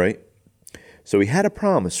 right? So he had a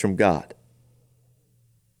promise from God.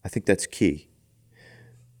 I think that's key.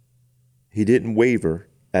 He didn't waver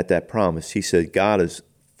at that promise. He said, God is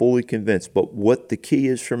fully convinced. But what the key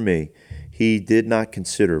is for me, he did not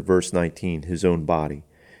consider, verse 19, his own body.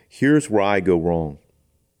 Here's where I go wrong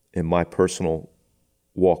in my personal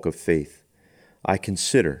walk of faith. I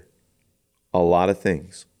consider a lot of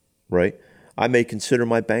things, right? I may consider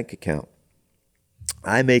my bank account.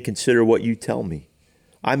 I may consider what you tell me.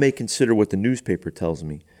 I may consider what the newspaper tells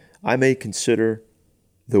me. I may consider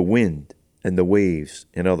the wind and the waves,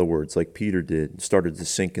 in other words, like Peter did, and started to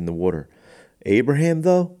sink in the water. Abraham,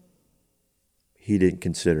 though, he didn't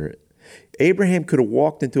consider it. Abraham could have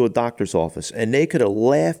walked into a doctor's office and they could have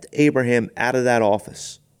laughed Abraham out of that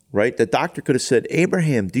office. Right? The doctor could have said,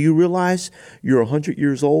 Abraham, do you realize you're 100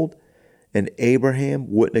 years old? And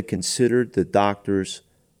Abraham wouldn't have considered the doctors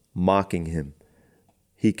mocking him.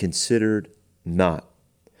 He considered not.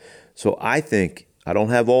 So I think I don't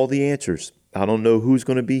have all the answers. I don't know who's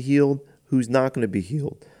going to be healed, who's not going to be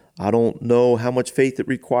healed. I don't know how much faith it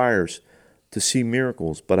requires to see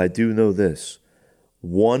miracles, but I do know this.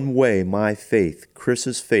 One way my faith,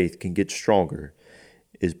 Chris's faith, can get stronger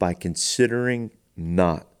is by considering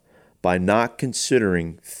not. By not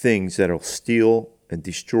considering things that will steal and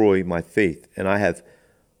destroy my faith. And I have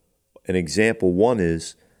an example. One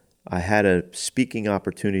is I had a speaking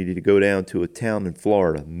opportunity to go down to a town in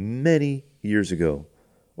Florida many years ago,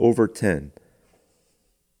 over 10.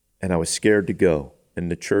 And I was scared to go. And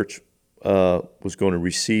the church was going to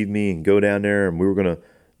receive me and go down there, and we were going to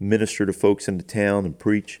minister to folks in the town and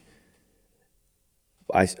preach.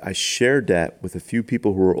 I shared that with a few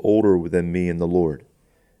people who were older than me in the Lord.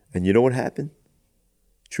 And you know what happened?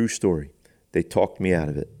 True story. They talked me out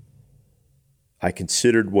of it. I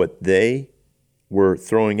considered what they were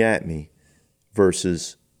throwing at me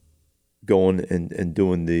versus going and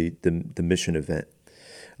doing the mission event.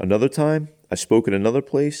 Another time, I spoke at another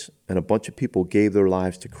place, and a bunch of people gave their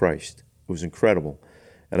lives to Christ. It was incredible.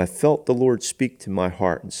 And I felt the Lord speak to my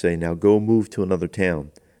heart and say, now go move to another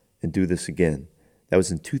town and do this again. That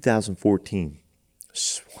was in 2014.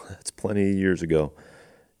 That's plenty of years ago.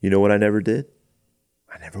 You know what I never did?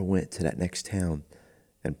 I never went to that next town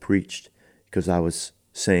and preached because I was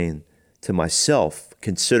saying to myself,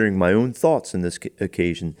 considering my own thoughts in this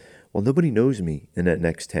occasion, well, nobody knows me in that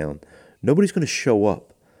next town. Nobody's going to show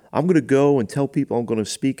up. I'm going to go and tell people I'm going to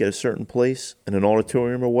speak at a certain place in an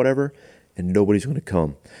auditorium or whatever, and nobody's going to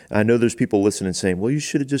come. And I know there's people listening saying, well, you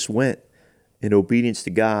should have just went in obedience to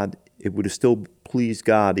God. It would have still pleased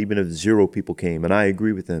God even if 0 people came. And I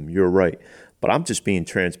agree with them. You're right. But I'm just being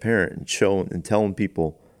transparent and showing and telling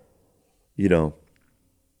people,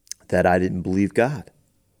 that I didn't believe God.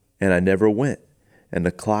 And I never went. And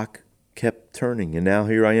the clock kept turning. And now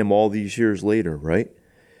here I am all these years later, right?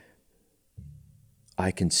 I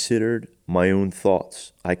considered my own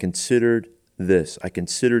thoughts. I considered this. I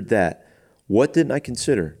considered that. What didn't I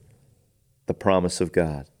consider? The promise of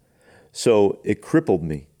God. So it crippled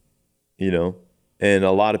me, and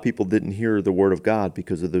a lot of people didn't hear the word of God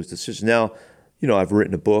because of those decisions. Now, I've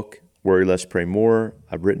written a book, Worry Less, Pray More.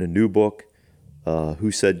 I've written a new book,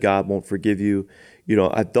 Who Said God Won't Forgive You.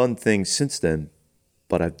 I've done things since then,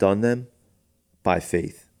 but I've done them by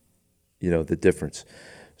faith, the difference.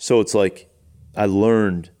 So it's like I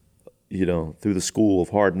learned, through the school of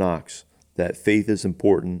hard knocks that faith is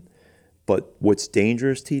important. But what's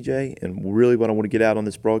dangerous, TJ, and really what I want to get out on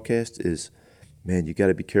this broadcast is, man, you got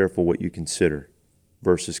to be careful what you consider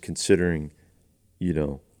versus considering,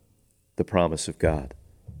 the promise of God.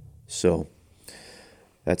 So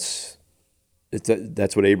that's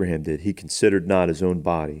what Abraham did. He considered not his own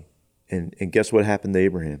body. And guess what happened to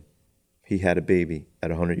Abraham? He had a baby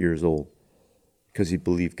at 100 years old because he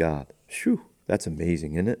believed God. Phew, that's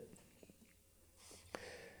amazing, isn't it?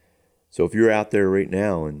 So if you're out there right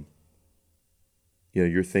now and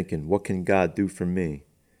you're thinking, what can God do for me?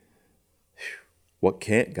 What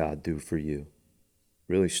can't God do for you?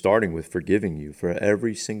 Really starting with forgiving you for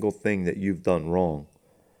every single thing that you've done wrong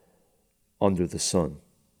under the sun.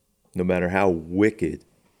 No matter how wicked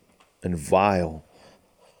and vile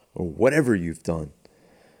or whatever you've done.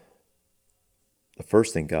 The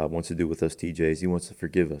first thing God wants to do with us, TJ, is he wants to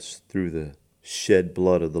forgive us through the shed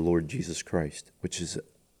blood of the Lord Jesus Christ,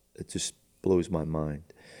 it just blows my mind.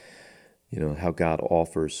 How God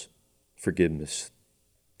offers forgiveness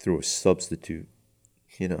through a substitute,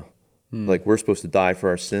 Like we're supposed to die for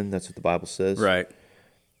our sin. That's what the Bible says. Right.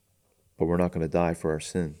 But we're not going to die for our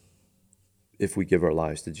sin if we give our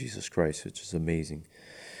lives to Jesus Christ, which is amazing.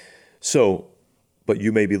 So, but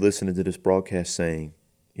you may be listening to this broadcast saying,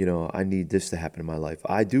 I need this to happen in my life.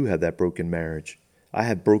 I do have that broken marriage. I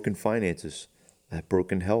have broken finances. I have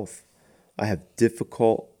broken health. I have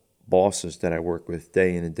difficult bosses that I work with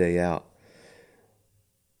day in and day out.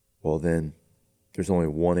 Well, then there's only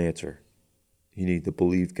one answer. You need to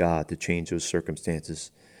believe God to change those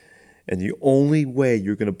circumstances. And the only way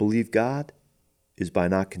you're going to believe God is by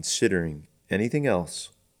not considering anything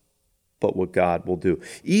else but what God will do.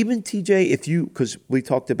 Even TJ, because we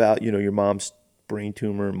talked about, your mom's brain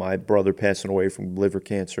tumor, my brother passing away from liver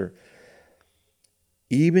cancer.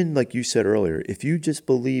 Even like you said earlier, if you just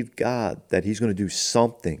believe God that he's going to do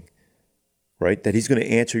something, right? That he's going to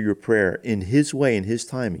answer your prayer in his way, in his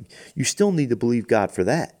timing. You still need to believe God for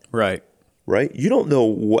that. Right. Right? You don't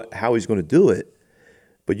know how he's going to do it,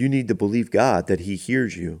 but you need to believe God that he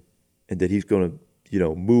hears you and that he's going to,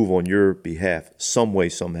 move on your behalf some way,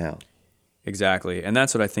 somehow. Exactly. And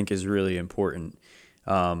that's what I think is really important.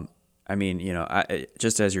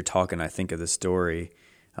 Just as you're talking, I think of the story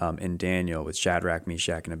in Daniel with Shadrach,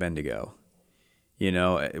 Meshach, and Abednego,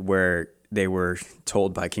 where they were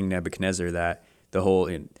told by King Nebuchadnezzar that the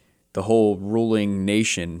whole ruling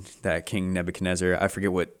nation that King Nebuchadnezzar, I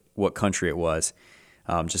forget what country it was,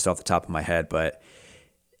 just off the top of my head, but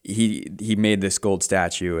he made this gold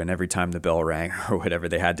statue, and every time the bell rang or whatever,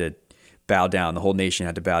 they had to bow down. The whole nation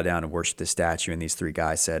had to bow down and worship the statue. And these three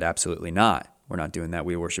guys said, absolutely not. We're not doing that.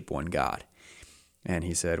 We worship one God. And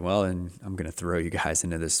he said, well, and I'm going to throw you guys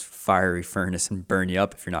into this fiery furnace and burn you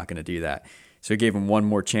up if you're not going to do that. So he gave them one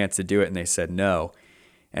more chance to do it, and they said no.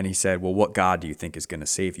 And he said, well, what God do you think is going to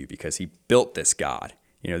save you? Because he built this God.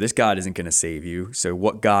 This God isn't going to save you. So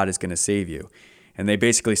what God is going to save you? And they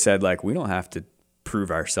basically said, we don't have to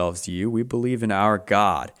prove ourselves to you. We believe in our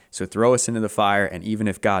God. So throw us into the fire, and even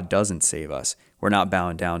if God doesn't save us, we're not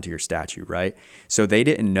bowing down to your statue, right? So they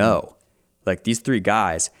didn't know. These three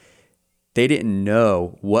guys, they didn't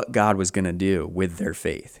know what God was going to do with their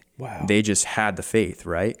faith. Wow. They just had the faith,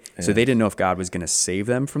 right? Yeah. So they didn't know if God was going to save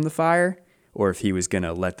them from the fire or if he was going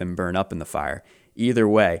to let them burn up in the fire. Either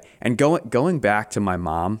way. And going back to my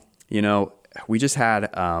mom, we just had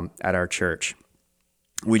at our church,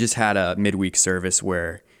 we just had a midweek service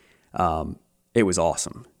where it was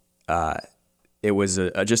awesome. It was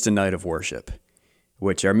just a night of worship,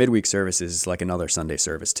 which our midweek service is like another Sunday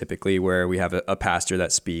service typically, where we have a pastor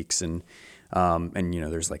that speaks and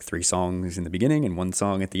there's 3 songs in the beginning and 1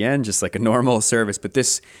 song at the end, just like a normal service. But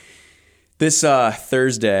this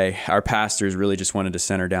Thursday, our pastors really just wanted to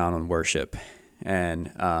center down on worship.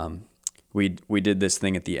 And we did this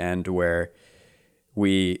thing at the end where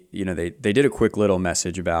they did a quick little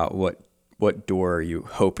message about what door are you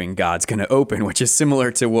hoping God's going to open, which is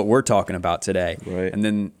similar to what we're talking about today. Right. And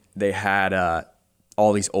then they had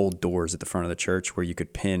all these old doors at the front of the church where you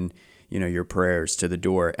could pin, your prayers to the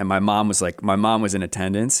door. And my mom was in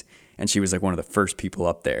attendance, and she was one of the first people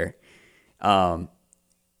up there. And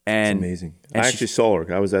And amazing. and I she- actually saw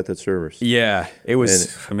her. I was at that service. Yeah, it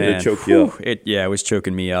was, And man. it choked you up. It was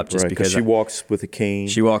choking me up just Right, because she walks with a cane.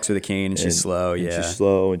 she walks with a cane and she's slow. and Yeah. she's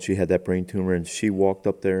slow, and she had that brain tumor, and she walked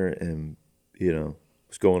up there and,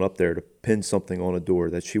 was going up there to pin something on a door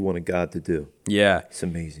that she wanted God to do. Yeah. It's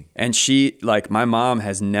amazing. And she, like, my mom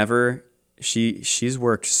has never, she's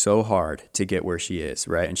worked so hard to get where she is,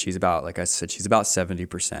 right? And she's about, like I said, she's about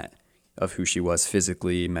 70% of who she was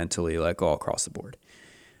physically, mentally, like all across the board.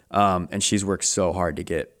 And she's worked so hard to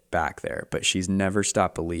get back there, but she's never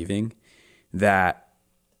stopped believing that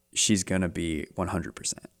she's going to be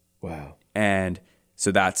 100%. Wow. And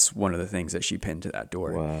so that's one of the things that she pinned to that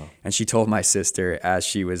door. Wow. And she told my sister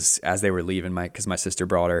as they were leaving, because my sister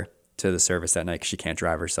brought her to the service that night because she can't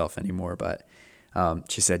drive herself anymore. But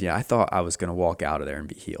she said, yeah, I thought I was going to walk out of there and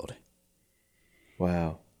be healed.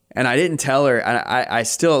 Wow. And I didn't tell her. I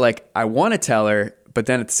still, like, I want to tell her, but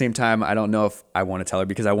then at the same time, I don't know if I want to tell her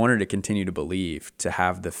because I want her to continue to believe, to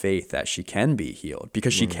have the faith that she can be healed,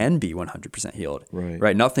 because she can be 100% healed.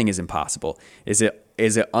 Right. Nothing is impossible. Is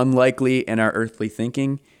it unlikely in our earthly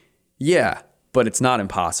thinking? Yeah, but it's not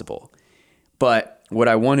impossible. But what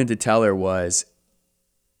I wanted to tell her was,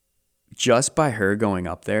 just by her going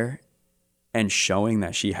up there and showing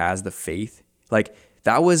that she has the faith, like,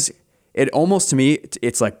 that was it. Almost, to me,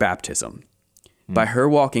 it's like baptism. By her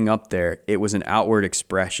walking up there, it was an outward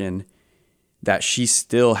expression that she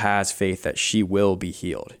still has faith that she will be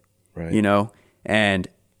healed. Right. And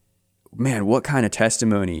man, what kind of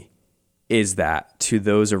testimony is that to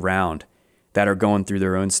those around that are going through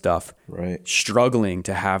their own stuff, Right. struggling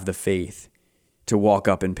to have the faith to walk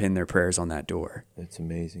up and pin their prayers on that door. That's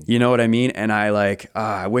amazing. You know what I mean? And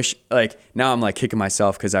I wish, like, now I'm like kicking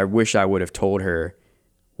myself because I wish I would have told her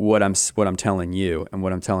what I'm telling you and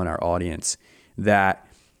what I'm telling our audience, that,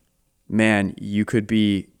 man, you could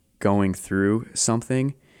be going through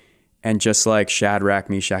something, and just like Shadrach,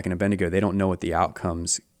 Meshach, and Abednego, they don't know what the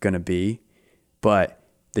outcome's going to be, but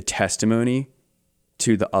the testimony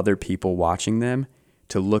to the other people watching them,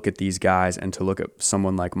 to look at these guys and to look at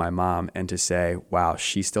someone like my mom and to say, wow,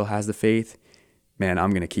 she still has the faith, man, I'm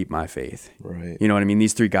going to keep my faith. Right. You know what I mean?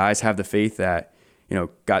 These three guys have the faith that,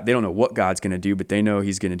 God, they don't know what God's going to do, but they know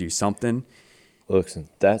he's going to do something. Listen,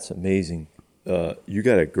 that's amazing. You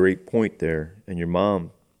got a great point there, and your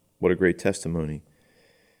mom, what a great testimony.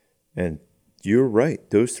 And you're right.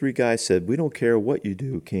 Those three guys said, we don't care what you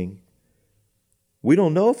do, King. We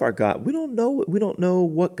don't know if our God, we don't know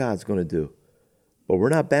what God's going to do. But we're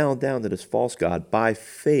not bound down to this false God by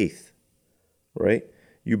faith, right?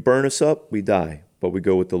 You burn us up, we die, but we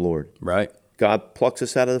go with the Lord. Right. God plucks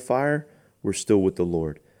us out of the fire, we're still with the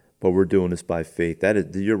Lord. But we're doing this by faith.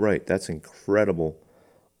 You're right. That's incredible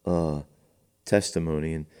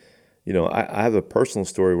testimony. And, I have a personal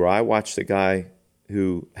story where I watched a guy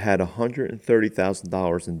who had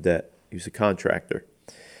 $130,000 in debt. He was a contractor.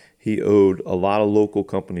 He owed a lot of local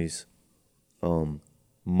companies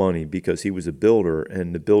money because he was a builder,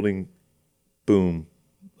 and the building boom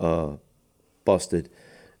busted.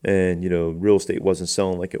 And, real estate wasn't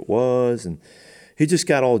selling like it was. And he just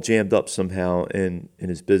got all jammed up somehow in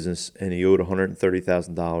his business, and he owed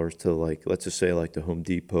 $130,000 to, like, let's just say, like, the Home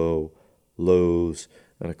Depot, Lowe's,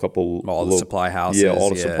 and a couple all the supply houses. Yeah,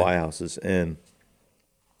 all the supply houses. And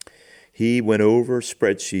he went over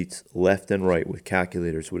spreadsheets left and right with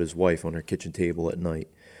calculators with his wife on her kitchen table at night.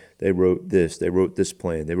 They wrote this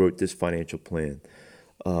plan, they wrote this financial plan.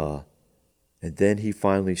 And then he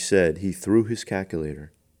finally said, he threw his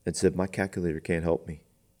calculator and said, my calculator can't help me.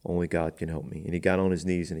 Only God can help me. And he got on his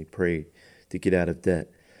knees and he prayed to get out of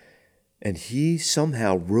debt. And he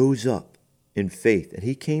somehow rose up in faith. And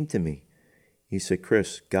he came to me. He said,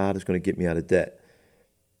 Chris, God is going to get me out of debt.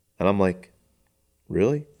 And I'm like,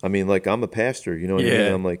 really? I mean, like, I'm a pastor, you know what I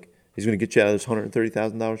mean? I'm like, he's going to get you out of this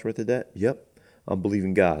 $130,000 worth of debt? Yep. I'm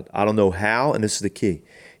believing God. I don't know how, and this is the key.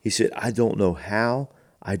 He said, I don't know how,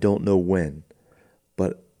 I don't know when,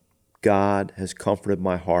 but God has comforted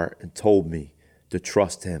my heart and told me to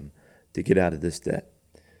trust him to get out of this debt.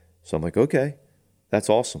 So I'm like, okay, that's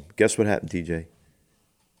awesome. Guess what happened, TJ?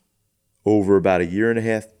 Over about a year and a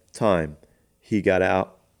half time, he got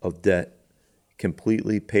out of debt,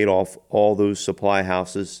 completely paid off all those supply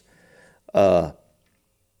houses.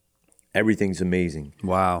 Everything's amazing.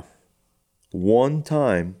 Wow. One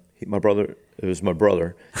time, it was my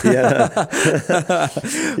brother, he had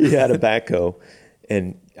a backhoe,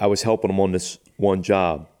 and I was helping him on this one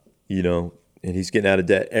job, and he's getting out of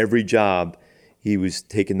debt. Every job, he was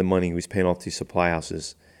taking the money, he was paying off these supply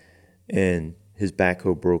houses, and his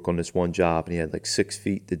backhoe broke on this one job, and he had like 6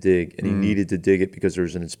 feet to dig, and he needed to dig it because there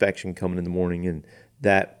was an inspection coming in the morning, and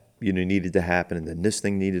that needed to happen, and then this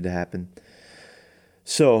thing needed to happen.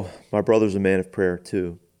 So my brother's a man of prayer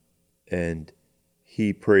too, and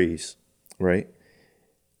he prays, right?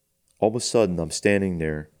 All of a sudden, I'm standing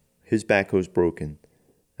there, his backhoe's broken,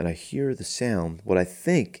 and I hear the sound, what I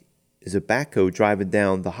think is a backhoe driving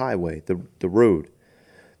down the highway, the road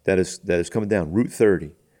that is coming down, Route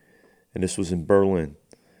 30. And this was in Berlin.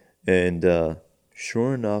 And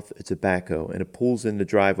sure enough, it's a backhoe, and it pulls in the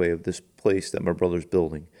driveway of this place that my brother's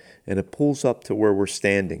building. And it pulls up to where we're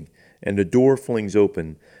standing, and the door flings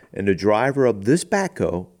open, and the driver of this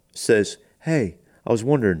backhoe says, "Hey, I was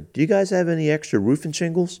wondering, do you guys have any extra roofing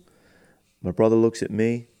shingles?" My brother looks at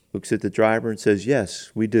me, looks at the driver, and says,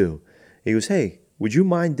 "Yes, we do." He goes, "Hey, would you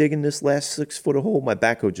mind digging this last 6-foot hole? My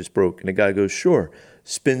backhoe just broke." And the guy goes, "Sure."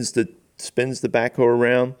 Spins the backhoe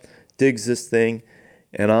around, digs this thing,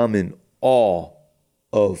 and I'm in awe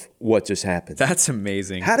of what just happened. That's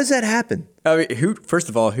amazing. How does that happen? I mean, who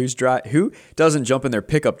doesn't jump in their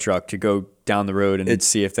pickup truck to go down the road and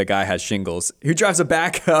see if the guy has shingles? Who drives a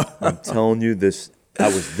backhoe? I'm telling you this, I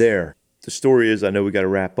was there. The story is, I know we got to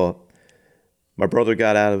wrap up. My brother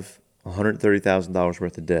got out of $130,000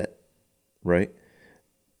 worth of debt, right?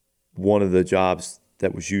 One of the jobs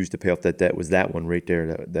that was used to pay off that debt was that one right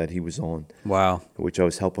there that he was on. Wow. Which I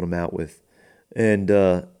was helping him out with. And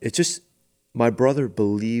it just, my brother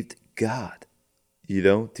believed God,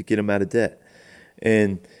 to get him out of debt.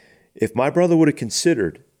 And if my brother would have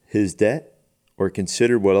considered his debt or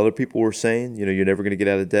considered what other people were saying, you're never going to get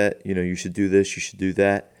out of debt, you should do this, you should do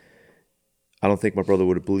that, I don't think my brother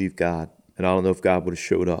would have believed God. And I don't know if God would have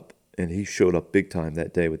showed up. And he showed up big time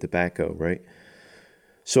that day with the backhoe, right?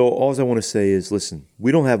 So all I want to say is, listen,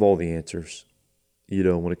 we don't have all the answers,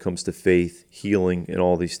 when it comes to faith, healing, and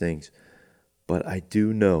all these things. But I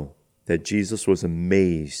do know that Jesus was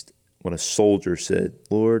amazed when a soldier said,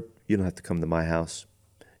 "Lord, you don't have to come to my house.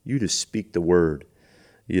 You just speak the word,"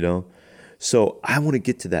 So I want to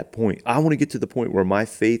get to that point. I want to get to the point where my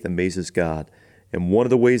faith amazes God. And one of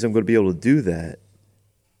the ways I'm going to be able to do that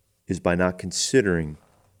is by not considering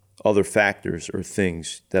other factors or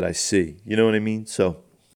things that I see. You know what I mean? So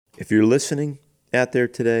if you're listening out there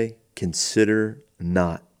today, consider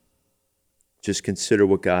not. Just consider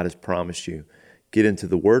what God has promised you. Get into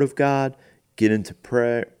the Word of God. Get into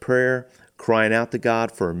prayer, crying out to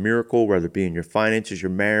God for a miracle, whether it be in your finances,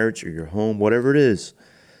 your marriage, or your home, whatever it is.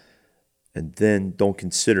 And then don't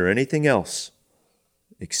consider anything else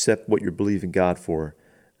except what you're believing God for.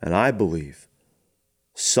 And I believe,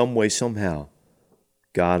 some way, somehow,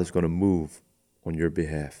 God is going to move on your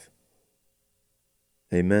behalf.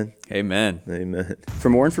 Amen? Amen. Amen. For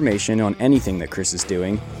more information on anything that Chris is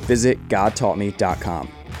doing, visit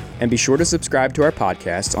godtaughtme.com. And be sure to subscribe to our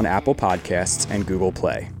podcast on Apple Podcasts and Google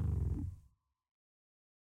Play.